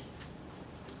in need.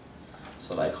 That's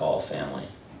what I call family.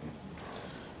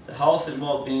 The health and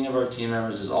well-being of our team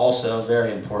members is also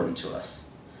very important to us.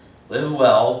 Live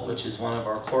well, which is one of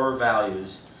our core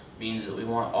values, means that we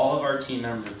want all of our team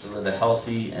members to live a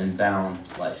healthy and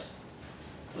balanced life.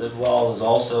 Live Well is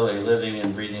also a living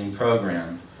and breathing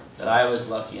program that I was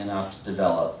lucky enough to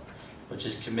develop, which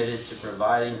is committed to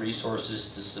providing resources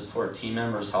to support team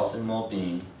members' health and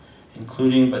well-being,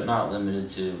 including but not limited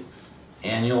to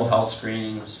annual health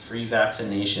screenings, free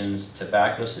vaccinations,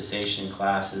 tobacco cessation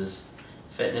classes,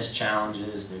 fitness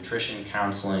challenges, nutrition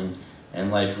counseling,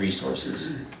 and life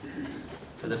resources.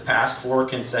 For the past 4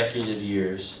 consecutive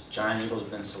years, Giant Eagle has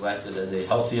been selected as a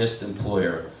healthiest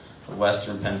employer of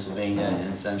Western Pennsylvania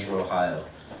and Central Ohio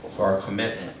for our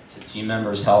commitment to team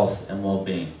members' health and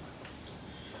well-being.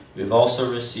 We've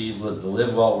also received the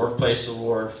Live Well Workplace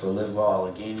Award for Live Well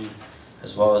Allegheny,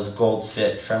 as well as the Gold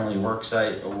Fit Friendly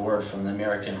Worksite Award from the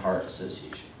American Heart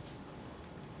Association.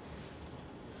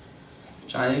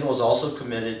 Giant Eagle is also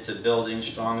committed to building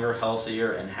stronger,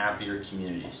 healthier, and happier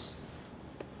communities,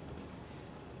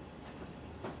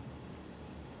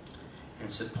 and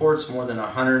supports more than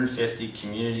 150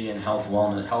 community and health and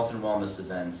wellness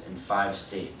events in 5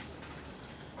 states.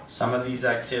 Some of these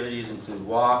activities include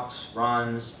walks,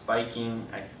 runs, biking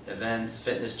events,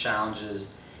 fitness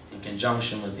challenges, in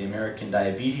conjunction with the American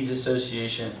Diabetes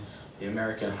Association, the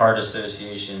American Heart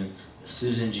Association, the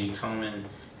Susan G. Komen,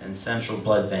 and Central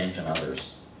Blood Bank, and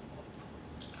others.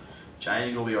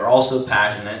 Giant Eagle, we are also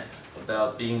passionate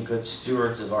about being good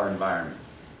stewards of our environment.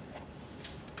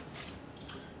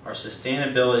 Our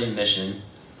sustainability mission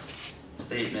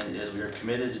statement is we are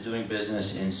committed to doing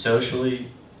business in socially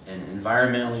and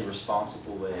environmentally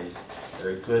responsible ways that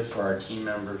are good for our team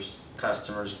members,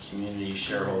 customers, community,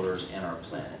 shareholders, and our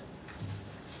planet.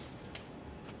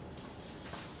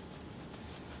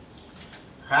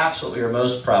 Perhaps what we are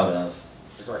most proud of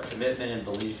is our commitment and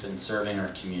belief in serving our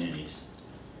communities.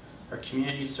 Our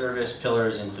community service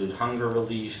pillars include hunger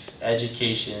relief,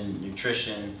 education,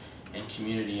 nutrition, and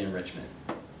community enrichment.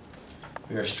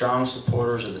 We are strong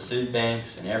supporters of the food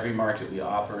banks in every market we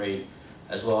operate,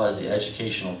 as well as the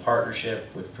educational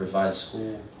partnership, which provides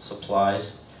school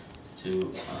supplies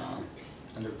to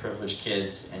underprivileged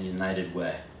kids, and United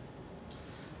Way.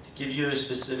 To give you a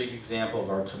specific example of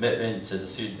our commitment to the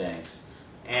food banks,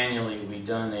 annually we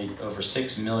donate over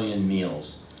 6 million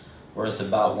meals, worth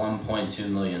about $1.2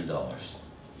 million.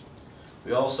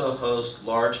 We also host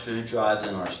large food drives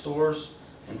in our stores,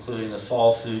 including the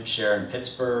Fall Food Share in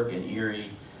Pittsburgh and Erie,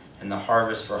 and the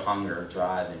Harvest for Hunger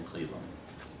Drive in Cleveland,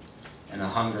 and a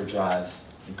Hunger Drive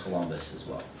in Columbus as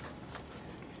well.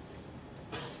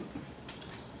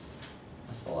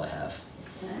 That's all I have.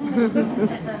 I'm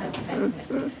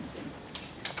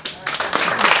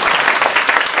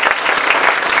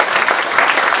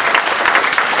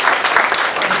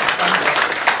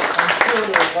sure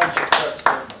there are a bunch of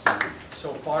questions,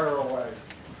 so fire away.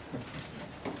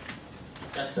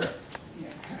 Yes, sir.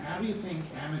 Yeah, how do you think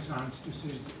Amazon's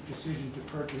decision to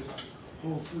purchase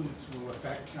Whole Foods will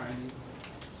affect Giant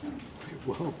Eagle? It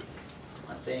won't.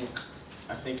 I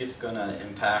think it's going to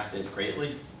impact it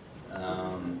greatly.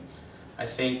 I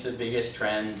think the biggest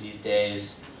trend these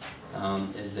days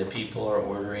is that people are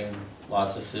ordering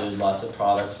lots of food, lots of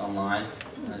products online.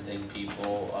 I think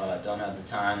people don't have the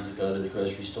time to go to the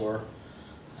grocery store.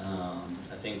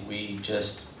 I think we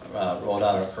just rolled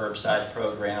out our curbside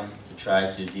program to try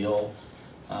to deal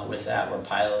with that. We're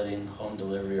piloting home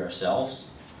delivery ourselves.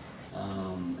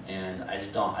 And I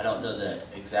don't know the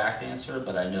exact answer,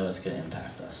 but I know it's going to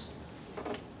impact us.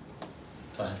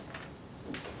 Go ahead.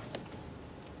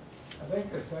 I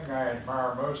think the thing I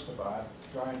admire most about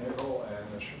John Nickel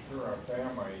and the Shapira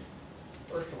family,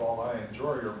 first of all, I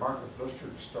enjoy your Market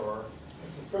District store.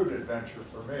 It's a food adventure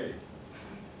for me.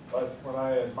 But what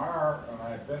I admire, and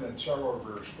I've been in several of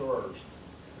your stores,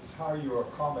 is how you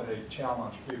accommodate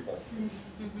challenged people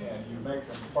and you make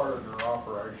them part of your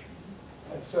operation.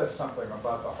 It says something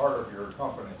about the heart of your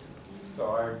company.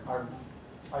 So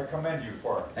I commend you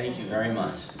for it. Thank you very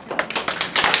much.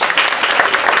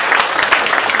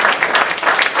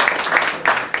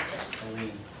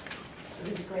 It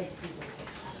was a great presentation.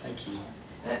 Thank you.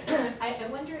 I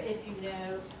wonder if you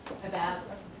know about,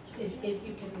 if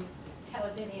you can tell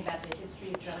us anything about the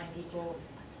history of Giant Eagle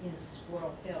in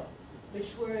Squirrel Hill,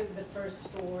 which were the first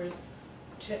stores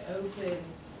to open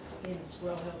in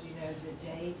Squirrel Hill, do you know the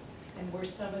dates? And were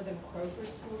some of them Kroger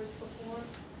stores before?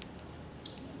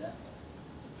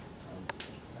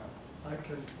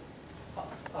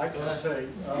 I can say,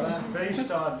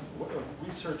 based on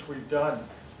research we've done,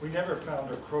 we never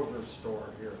found a Kroger store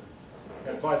here.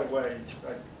 And by the way,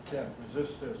 I can't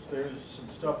resist this. There's some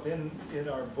stuff in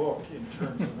our book in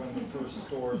terms of when the first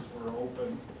stores were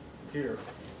open here.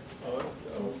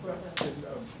 In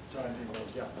Giant Eagle,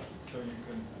 yeah. So you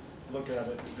can look at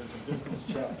it. There's a business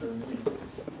chapter, and we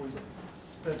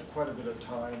spent quite a bit of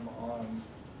time on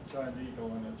Giant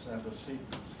Eagle and its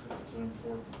antecedents. It's an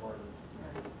important part of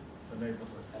the neighborhood.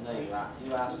 I know you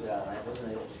asked me that, and I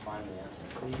wasn't able to find the answer.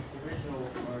 The original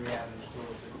Murray Avenue store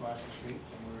was across the street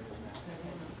from where it is now.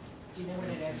 Do you know when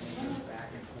it opened? It goes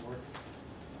back and forth.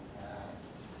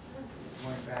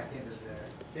 Going back into the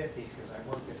 50s, because I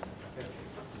worked in the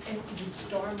 50s. And did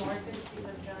Star Markets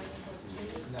become Giant Eagle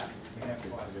too? No, we never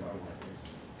bought Star Markets.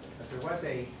 But there was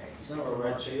a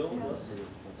Red Shield?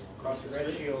 across the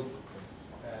Red Shield,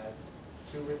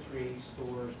 2 or 3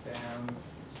 stores down.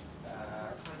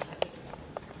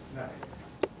 No,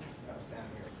 down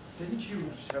here. Didn't you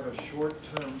have a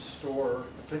short-term store?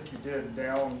 I think you did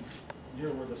down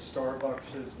near where the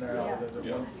Starbucks is now. Yeah. That at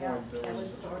one point there That was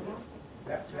was. Star Market?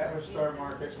 That was Star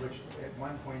Markets, which at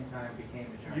one point in time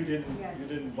became a Giant. You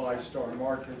didn't buy Star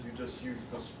Market. You just used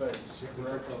the space. We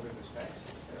took over the space.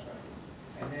 That's right.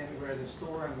 And then where the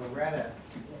store on Loretta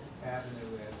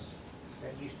Avenue is,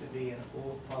 that used to be an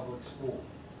old public school.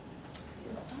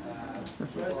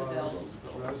 Roosevelt.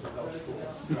 Roosevelt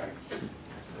School, right.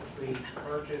 Which we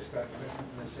purchased, got permission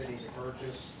from the city to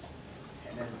purchase,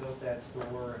 and then built that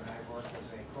store, and I worked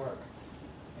as a clerk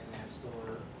in that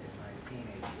store in my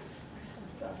teenage years.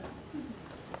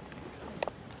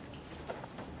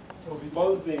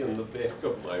 Fuzzy in the back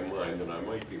of my mind, and I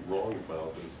might be wrong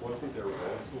about this, wasn't there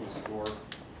also a store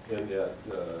in that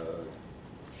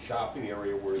shopping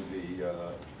area where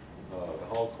the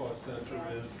Holocaust Center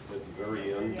is at the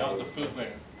very end? That was a food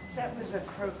thing. That was a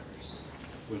Kroger's.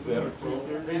 Was that a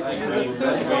Kroger?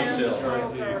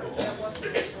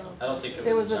 I don't think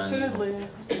It was a food land.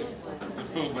 It's a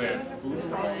food land.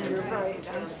 Oh, you're right,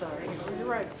 I'm sorry. You're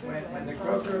right, food When land. the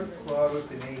Kroger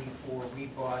closed in '84, we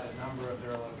bought a number of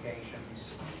their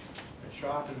locations. But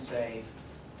Shop and Save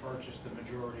purchased the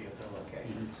majority of their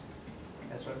locations.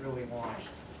 That's what really launched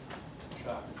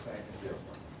Shop and Save in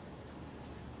Pittsburgh.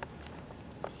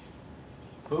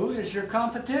 Who is your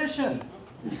competition?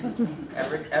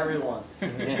 Everyone.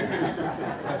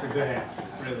 That's a good answer,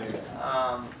 really.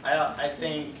 I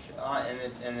think,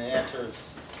 and the answer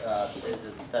is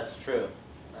that that's true.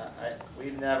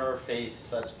 We've never faced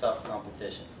such tough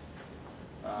competition.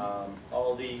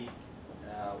 Aldi,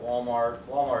 Walmart.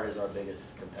 Walmart is our biggest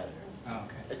competitor.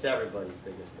 Okay. It's everybody's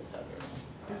biggest competitor.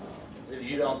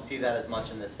 You don't see that as much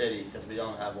in the city because we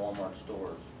don't have Walmart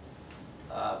stores.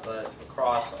 But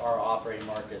across our operating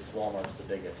markets, Walmart's the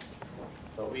biggest.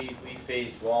 But we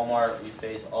face Walmart, we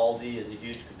face Aldi as a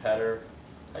huge competitor.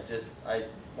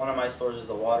 One of my stores is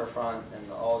the Waterfront, and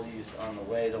the Aldi's on the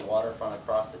way to Waterfront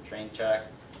across the train tracks.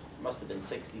 There must have been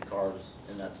 60 cars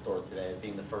in that store today,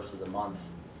 being the first of the month.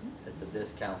 It's a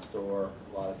discount store.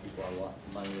 A lot of people have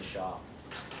money to shop.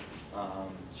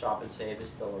 Shop and Save is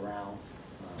still around.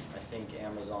 I think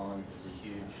Amazon is a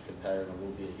huge competitor and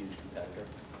will be a huge competitor.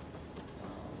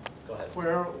 Go ahead.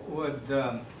 Where would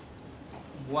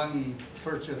one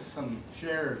purchase some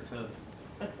shares of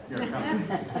your company?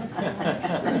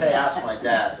 I'd say ask my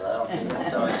dad, but I don't think he'll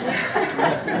tell you.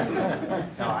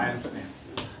 No, I understand.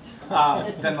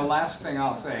 Then the last thing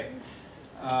I'll say,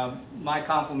 my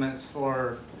compliments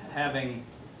for having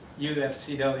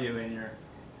UFCW in your,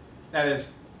 that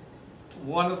is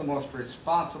one of the most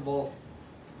responsible,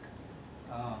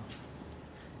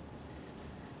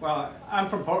 well, I'm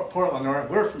from Portland,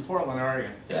 Oregon. We're from Portland,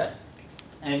 Oregon. Yeah.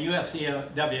 And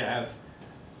UFCW has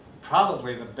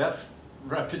probably the best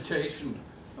reputation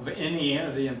of any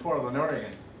entity in Portland,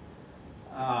 Oregon.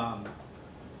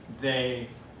 They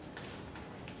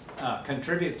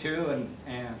contribute to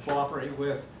and cooperate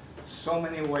with so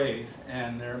many ways,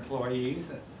 and their employees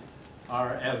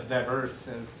are as diverse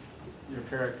as your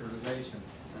characterization.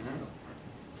 Mm-hmm.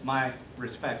 My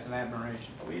respect and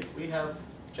admiration. We have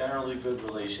generally good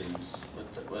relations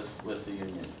with the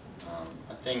union.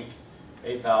 I think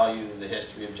they value the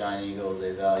history of Giant Eagle.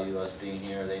 They value us being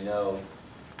here. They know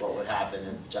what would happen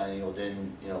if Giant Eagle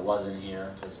wasn't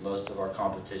here, because most of our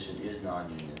competition is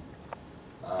non-union.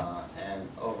 And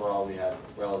overall, we have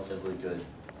relatively good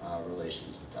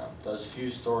relations with them. Those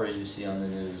few stories you see on the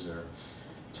news are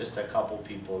just a couple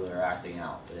people that are acting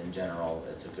out, but in general,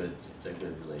 it's a good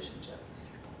relationship.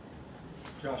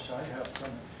 Josh, I have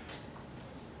some.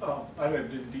 I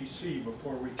lived in D.C.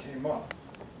 before we came up.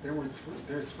 There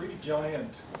are three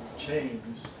giant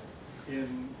chains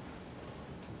in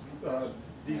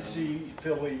D.C.,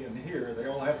 Philly, and here. They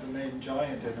all have the name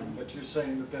Giant in them, but you're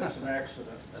saying that that's an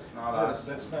accident. That's not us.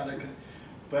 That's not a.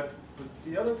 But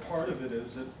the other part of it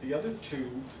is that the other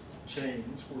two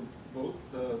chains were both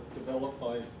developed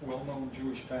by well-known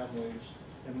Jewish families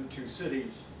in the two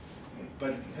cities,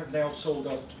 but have now sold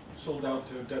out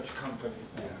to a Dutch company.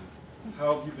 Yeah.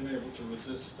 How have you been able to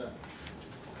resist that?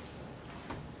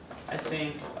 I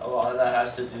think a lot of that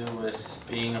has to do with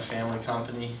being a family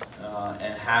company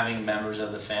and having members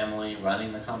of the family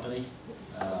running the company.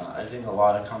 I think a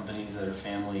lot of companies that are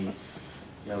family,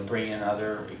 bring in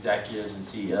other executives and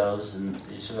CEOs, and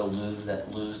you sort of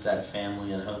lose that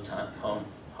family and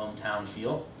hometown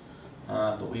feel.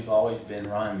 But we've always been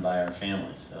run by our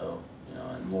family. So,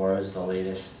 and Laura's the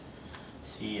latest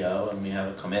CEO, and we have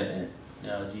a commitment,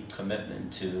 a deep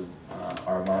commitment to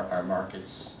our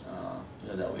markets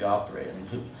that we operate. I mean,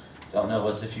 who don't know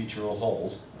what the future will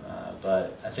hold,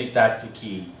 but I think that's the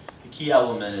key. The key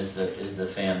element is the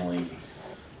family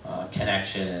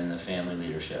connection and the family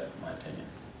leadership, in my opinion.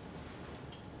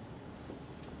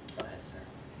 Go ahead,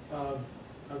 sir.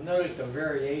 I've noticed a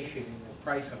variation in the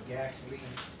price of gasoline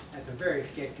at the various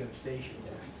get-go stations.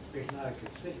 There's not a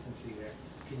consistency there.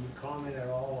 Can you comment at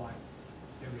all on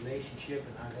the relationship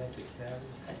and how that's established?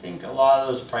 I think a lot of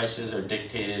those prices are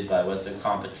dictated by what the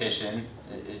competition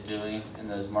is doing in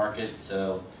those markets.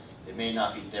 So it may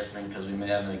not be different because we may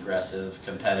have an aggressive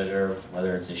competitor,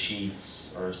 whether it's a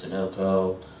Sheetz or a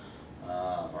Sunoco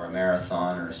or a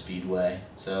Marathon or a Speedway.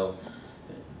 So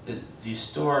these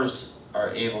stores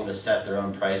are able to set their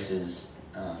own prices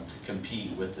to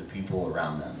compete with the people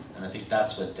around them. And I think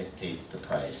that's what dictates the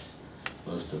price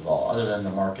most of all, other than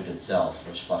the market itself,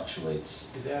 which fluctuates.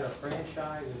 Is that a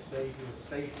franchise, the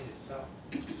station itself?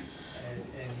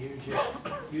 And you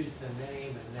just use the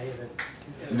name and they have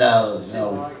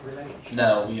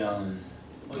No, we own.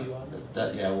 Oh, you own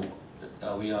them?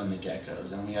 We own the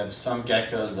geckos, and we have some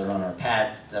geckos that are on our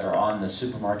pad that are on the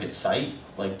supermarket site,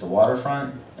 like the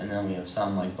waterfront, and then we have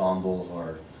some like Baum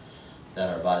Boulevard that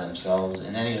are by themselves.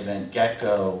 In any event,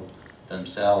 Gecko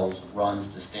themselves runs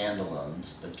the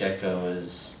standalones, but Gecko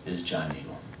is Giant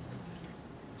Eagle.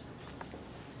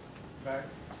 Back.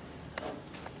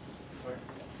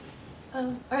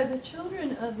 Are the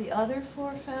children of the other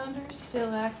four founders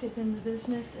still active in the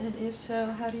business, and if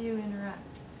so, how do you interact?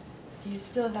 Do you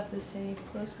still have the same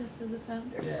closeness of the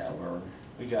founders? Yeah,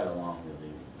 we got along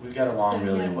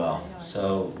really well.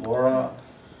 So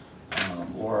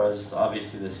Laura's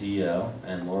obviously the CEO,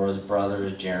 and Laura's brother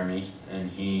is Jeremy,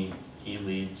 and he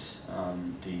leads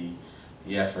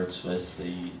the efforts with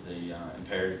the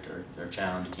impaired or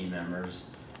challenged team members.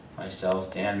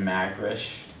 Myself, Dan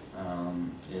Magrish,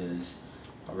 is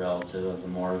a relative of the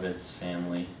Moravitz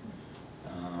family.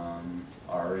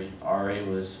 Ari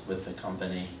was with the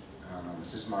company.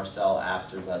 This is Marcelle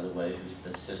Apter, by the way, who's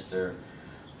the sister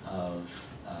of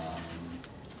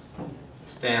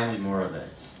Stanley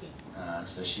Moravitz.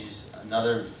 So she's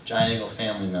another Giant Eagle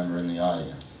family member in the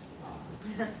audience.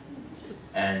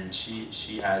 And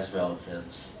she has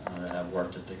relatives that have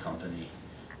worked at the company.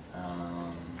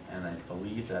 And I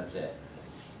believe that's it.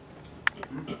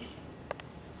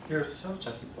 Here's some.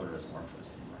 Chucky Porter doesn't work for us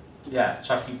anymore. Yeah,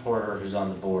 Chucky Porter, who's on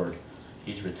the board,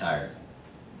 he's retired.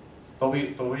 But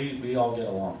we all get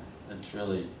along. It's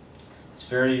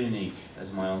very unique,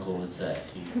 as my uncle would say.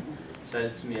 He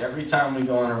says to me every time we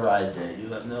go on a ride day, you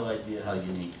have no idea how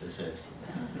unique this is.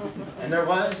 And there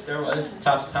was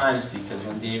tough times because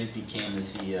when David became the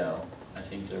CEO, I I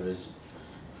think there was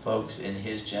folks in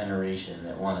his generation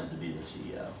that wanted to be the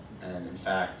CEO. And in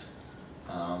fact,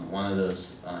 one of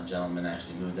those gentlemen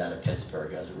actually moved out of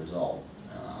Pittsburgh as a result.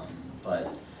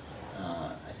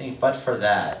 I think, but for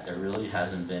that, there really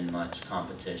hasn't been much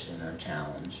competition or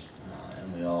challenge.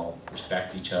 And we all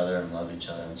respect each other and love each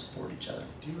other and support each other.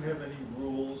 Do you have any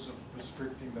rules of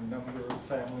restricting the number of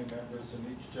family members in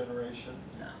each generation?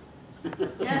 No.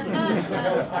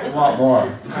 I want more.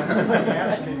 I'm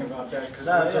asking about that because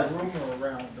No, there's yeah. a rumor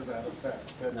around to that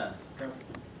effect. That, No.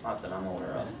 Not that I'm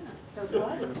aware of.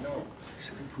 No.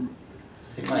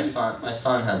 I think my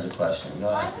son has a question. Go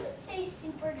Why ahead. would it say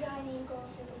Super Giant Eagle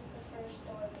if it was the first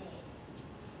store made?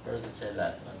 Where does it say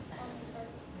that?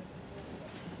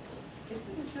 It's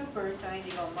a Super Giant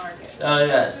Eagle Market. Oh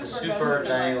yeah, it's a Super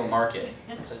Giant Eagle Market.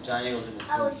 So Giant Eagle's in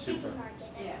between Oh, it's super. supermarket.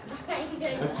 Yeah.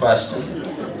 Good question.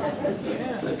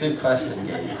 It's a good question,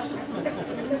 Gage.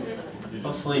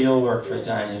 Hopefully you'll work for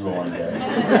Giant Eagle one day.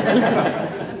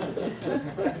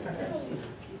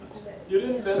 You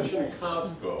didn't mention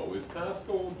Costco. Is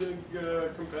Costco a big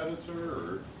competitor?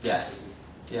 Or? Yes.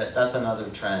 Yes, that's another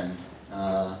trend.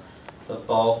 The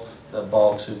bulk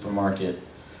supermarket.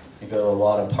 I go to a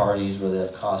lot of parties where they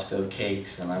have Costco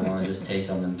cakes, and I want to just take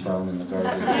them and throw them in the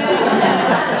garbage.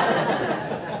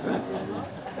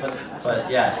 But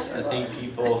yes, I think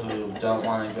people who don't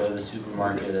want to go to the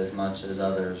supermarket as much as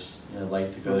others,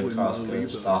 like to go to Costco,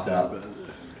 stock up.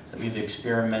 We've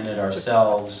experimented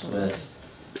ourselves with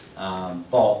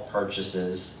bulk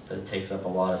purchases, but it takes up a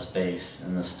lot of space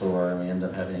in the store, and we end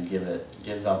up having to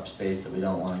give up space that we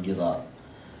don't want to give up.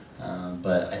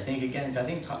 But I think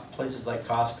places like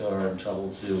Costco are in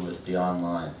trouble too with the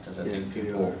online, because I think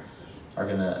people are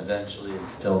going to eventually, and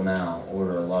still now,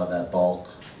 order a lot of that bulk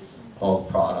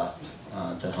product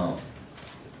to home.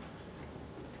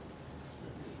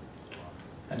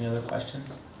 Any other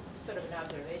questions? Sort of an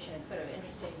observation. It's sort of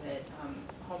interesting that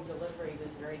home delivery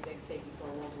was very big, say, before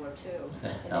World War II,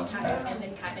 and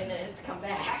then it's come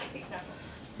back.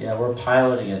 Yeah, we're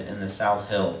piloting it in the South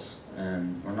Hills,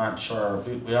 and we're not sure.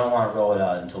 We don't want to roll it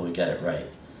out until we get it right.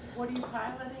 What are you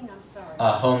piloting? I'm sorry.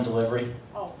 Home delivery.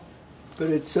 Oh. But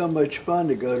it's so much fun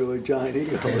to go to a Giant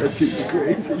Eagle. That seems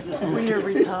crazy. When you're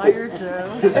retired,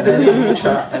 Joe. Have any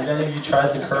of you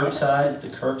tried the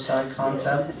curbside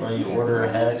concept, where you order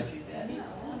ahead?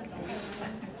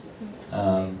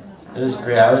 It was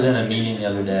great. I was in a meeting the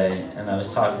other day, and I was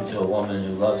talking to a woman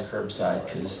who loves curbside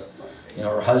because,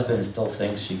 her husband still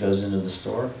thinks she goes into the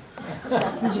store.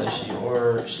 So she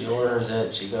orders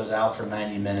it. She goes out for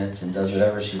 90 minutes and does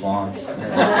whatever she wants, and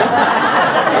then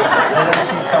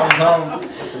she comes home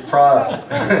with the product.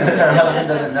 Her husband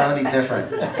doesn't know any different.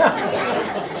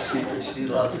 She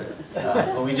loves it.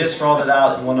 But we just rolled it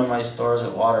out in one of my stores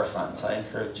at Waterfront, so I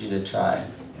encourage you to try.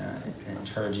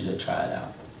 It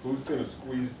out. Who's going to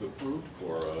squeeze the fruit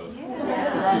for us?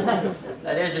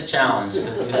 That is a challenge,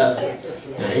 because you have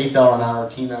 $8 an hour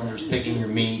team members picking your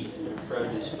meat and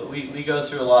produce. But we go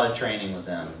through a lot of training with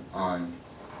them on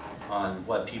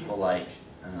what people like,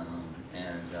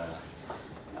 and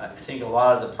I think a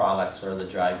lot of the products are the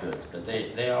dry goods, but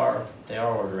they are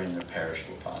ordering their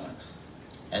perishable products,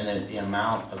 and the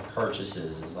amount of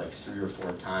purchases is like 3 or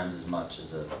 4 times as much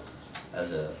as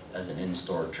an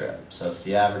in-store trip. So if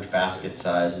the average basket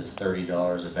size is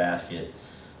 $30 a basket,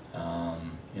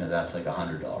 that's like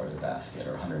 $100 a basket,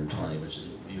 or $120, which is,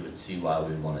 you would see why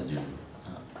we would want to do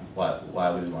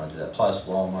why we would want to do that. Plus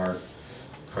Walmart,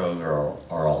 Kroger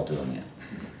are all doing it.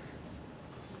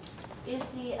 Is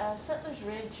the Settlers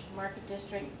Ridge Market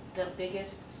District the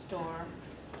biggest store,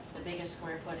 the biggest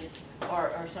square footage,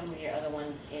 or some of your other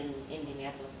ones in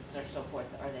Indianapolis or so forth?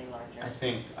 Are they larger?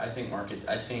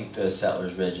 I think the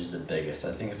Settlers Ridge is the biggest.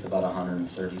 I think it's about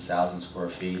 130,000 square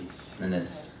feet, and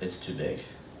it's too big.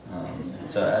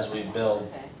 So as we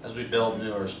build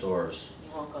newer stores,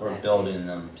 we're building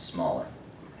them smaller.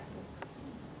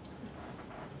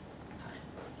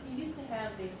 You used to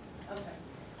have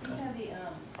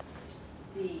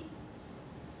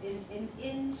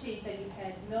in Shades that you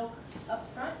had milk up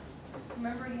front.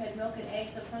 Remember you had milk and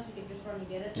eggs up front, so you could just run and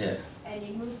get it? Yeah. And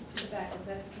you moved to the back. Was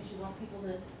that because you want people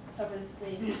to cover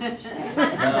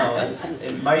No,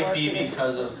 it might be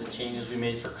because of the changes we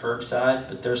made for curbside,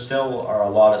 but there still are a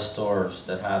lot of stores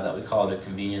that have that. We call it a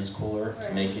convenience cooler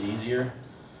to make it easier.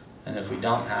 And if we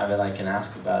don't have it, I can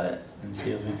ask about it and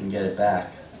see if we can get it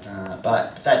back.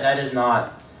 But that is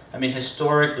not,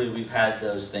 historically we've had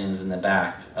those things in the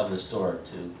back of the store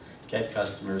to get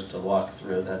customers to walk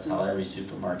through. That's how every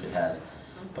supermarket has.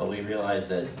 But we realize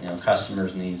that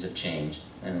customers' needs have changed,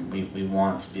 and we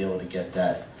want to be able to get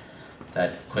that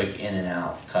that quick in and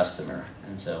out customer,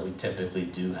 and so we typically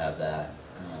do have that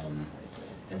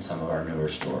in some of our newer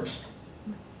stores.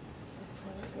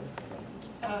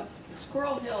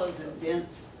 Squirrel Hill is a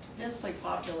densely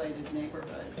populated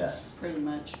neighborhood. Yes. Pretty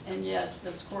much, and yet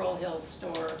the Squirrel Hill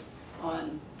store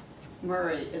on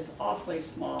Murray is awfully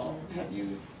small. Have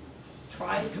you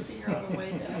tried to figure out a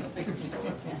way to have a bigger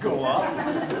store? Go up.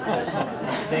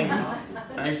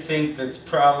 I think that's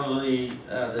probably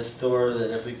the store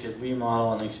that if we could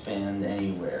remodel and expand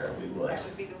anywhere, we would. That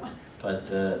would be the one. But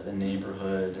the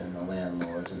neighborhood and the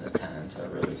landlords and the tenants are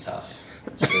really tough.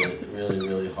 It's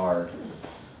really hard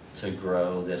to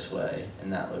grow this way in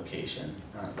that location.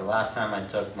 The last time I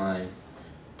took my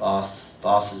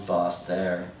boss's boss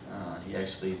there, he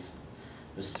actually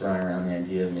was throwing around the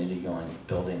idea of maybe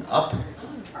building up,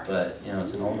 but you know,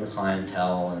 it's an older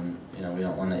clientele, and you know, we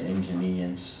don't want to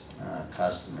inconvenience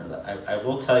customers. I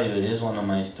will tell you, it is one of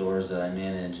my stores that I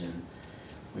manage, and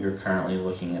we are currently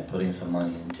looking at putting some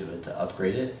money into it to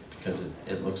upgrade it, because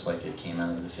it looks like it came out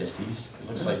of the 50s. It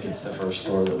looks like it's the first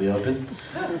store that we opened.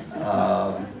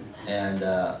 And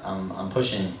I'm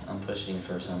pushing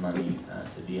for some money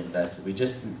to be invested. We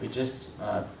just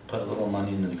put a little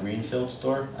money into the Greenfield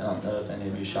store. I don't know if any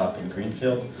of you shop in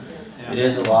Greenfield. It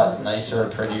is a lot nicer,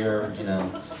 prettier. You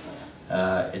know,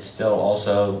 it's still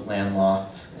also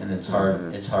landlocked, and it's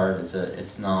hard.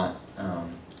 It's not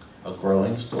a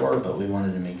growing store, but we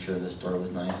wanted to make sure the store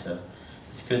was nice. So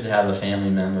it's good to have a family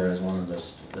member as one of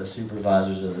the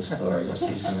supervisors of the store. You'll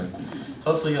see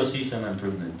hopefully you'll see some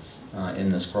improvements in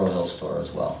the Squirrel Hill store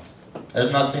as well.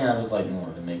 There's nothing I would like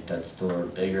more to make that store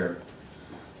bigger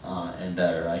and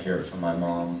better. I hear it from my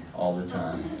mom all the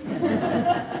time,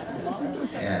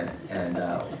 and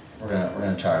we're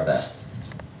gonna try our best.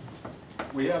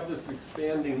 We have this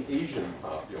expanding Asian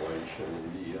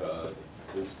population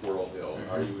in Squirrel Hill.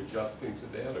 Are you adjusting to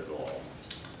that at all?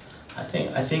 I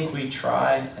think we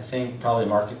try. I think probably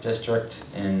Market District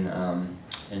in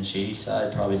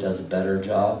Shadyside probably does a better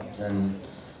job than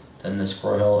the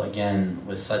Squirrel Hill. Again,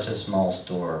 with such a small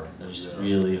store, it's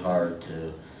really hard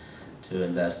to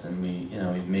invest in.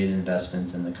 We've made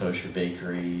investments in the kosher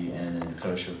bakery and in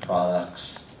kosher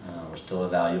products. We're still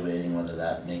evaluating whether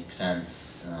that makes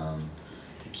sense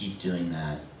to keep doing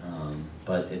that.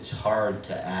 But it's hard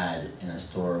to add in a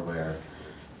store where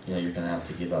you're going to have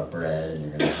to give up bread, and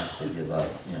you're going to have to give up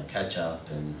ketchup,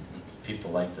 and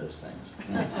people like those things.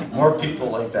 More people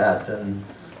like that than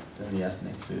the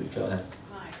ethnic food. Go ahead.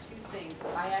 Hi, two things.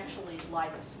 I actually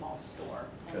like a small store,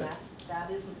 and Good. that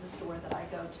isn't the store that I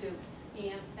go to.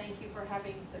 And thank you for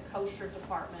having the kosher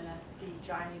department at the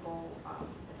Giant Eagle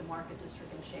at the Market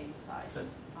District in Shadyside. Good.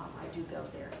 I do go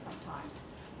there sometimes,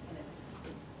 and it's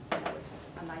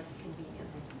a nice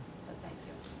convenience. So thank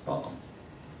you. Welcome.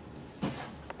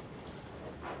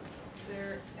 Is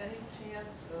there any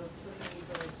chance of putting a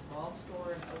very small store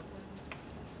in Oakland?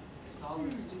 With all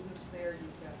the students there,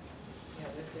 you've got,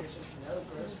 if there's just no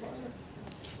grocery.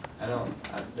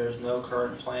 There's no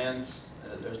current plans.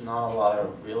 There's not a lot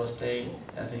of real estate,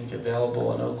 I think,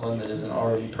 available in Oakland that isn't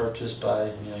already purchased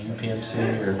by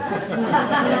UPMC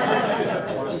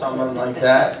or someone like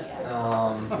that.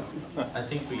 I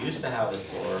think we used to have a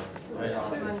store right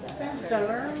on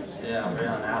Summer? Yeah, right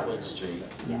on Atwood Street.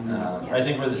 I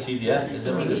think where the CVS is.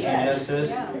 It where the CVS is?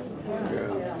 Yeah.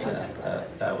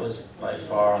 That was by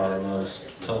far our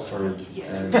most pilfered.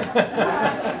 And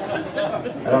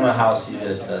I don't know how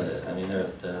CVS does it. I mean,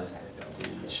 the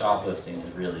shoplifting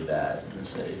is really bad in the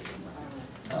city.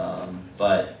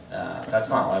 But that's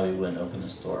not why we wouldn't open the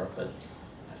store. But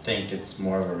I think it's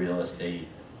more of a real estate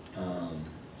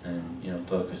and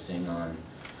focusing on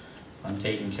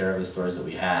taking care of the stores that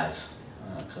we have,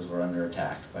 because we're under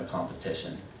attack by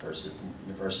competition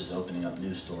versus opening up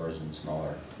new stores in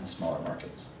smaller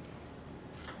markets.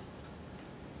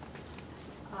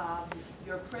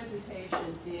 Your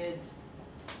presentation did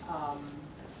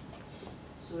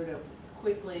sort of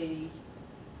quickly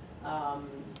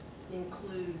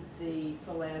include the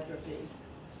philanthropy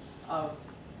of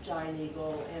Giant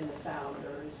Eagle and the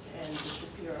founders and the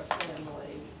Shapira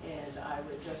family, and I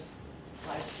would just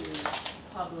like to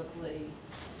publicly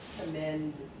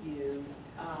commend you.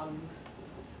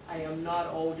 I am not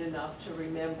old enough to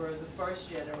remember the first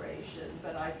generation,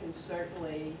 but I can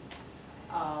certainly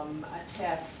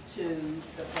attest to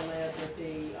the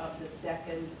philanthropy of the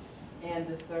second and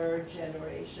the third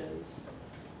generations,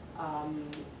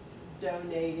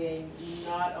 donating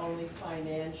not only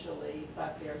financially,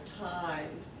 but their time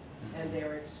and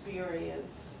their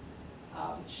experience,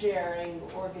 sharing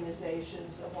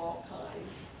organizations of all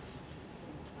kinds.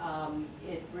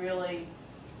 It really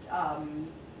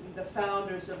the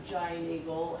founders of Giant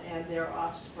Eagle and their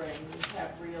offspring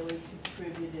have really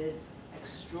contributed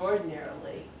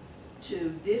extraordinarily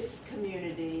to this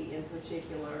community in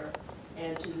particular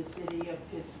and to the city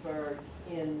of Pittsburgh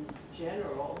in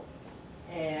general.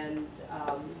 And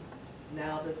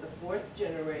now that the fourth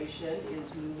generation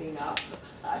is moving up,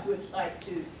 I would like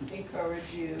to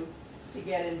encourage you to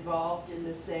get involved in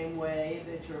the same way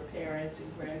that your parents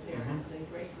and grandparents and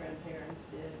great-grandparents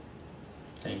did.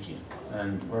 Thank you.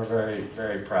 And we're very,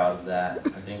 very proud of that.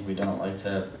 I think we don't like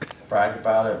to brag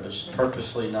about it, but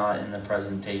purposely not in the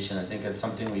presentation. I think it's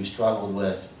something we've struggled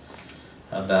with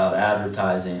about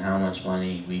advertising how much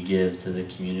money we give to the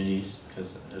communities,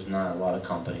 because there's not a lot of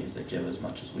companies that give as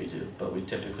much as we do, but we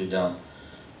typically don't,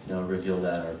 you know, reveal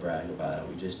that or brag about it.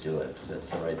 We just do it because it's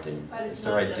the right thing. But it's the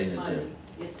not right just thing to money, do.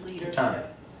 it's Good leadership. time.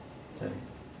 Okay.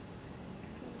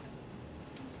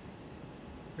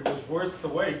 It was worth the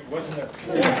wait, wasn't it?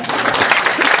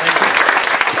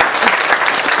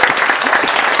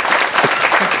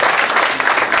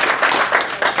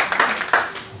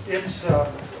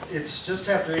 It's just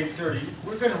after 8:30.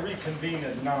 We're going to reconvene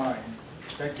at 9.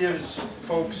 That gives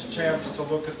folks a chance to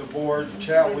look at the board,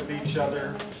 chat with each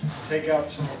other, take out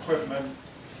some equipment.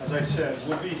 As I said,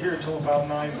 we'll be here till about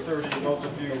 9:30, those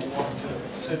of you who want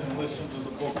to sit and listen to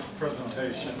the book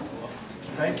presentation.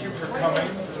 Thank you for coming.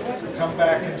 Come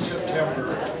back in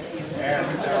September, and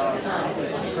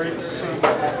it's great to see you.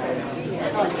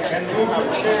 And move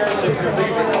your chairs if you're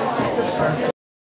leaving.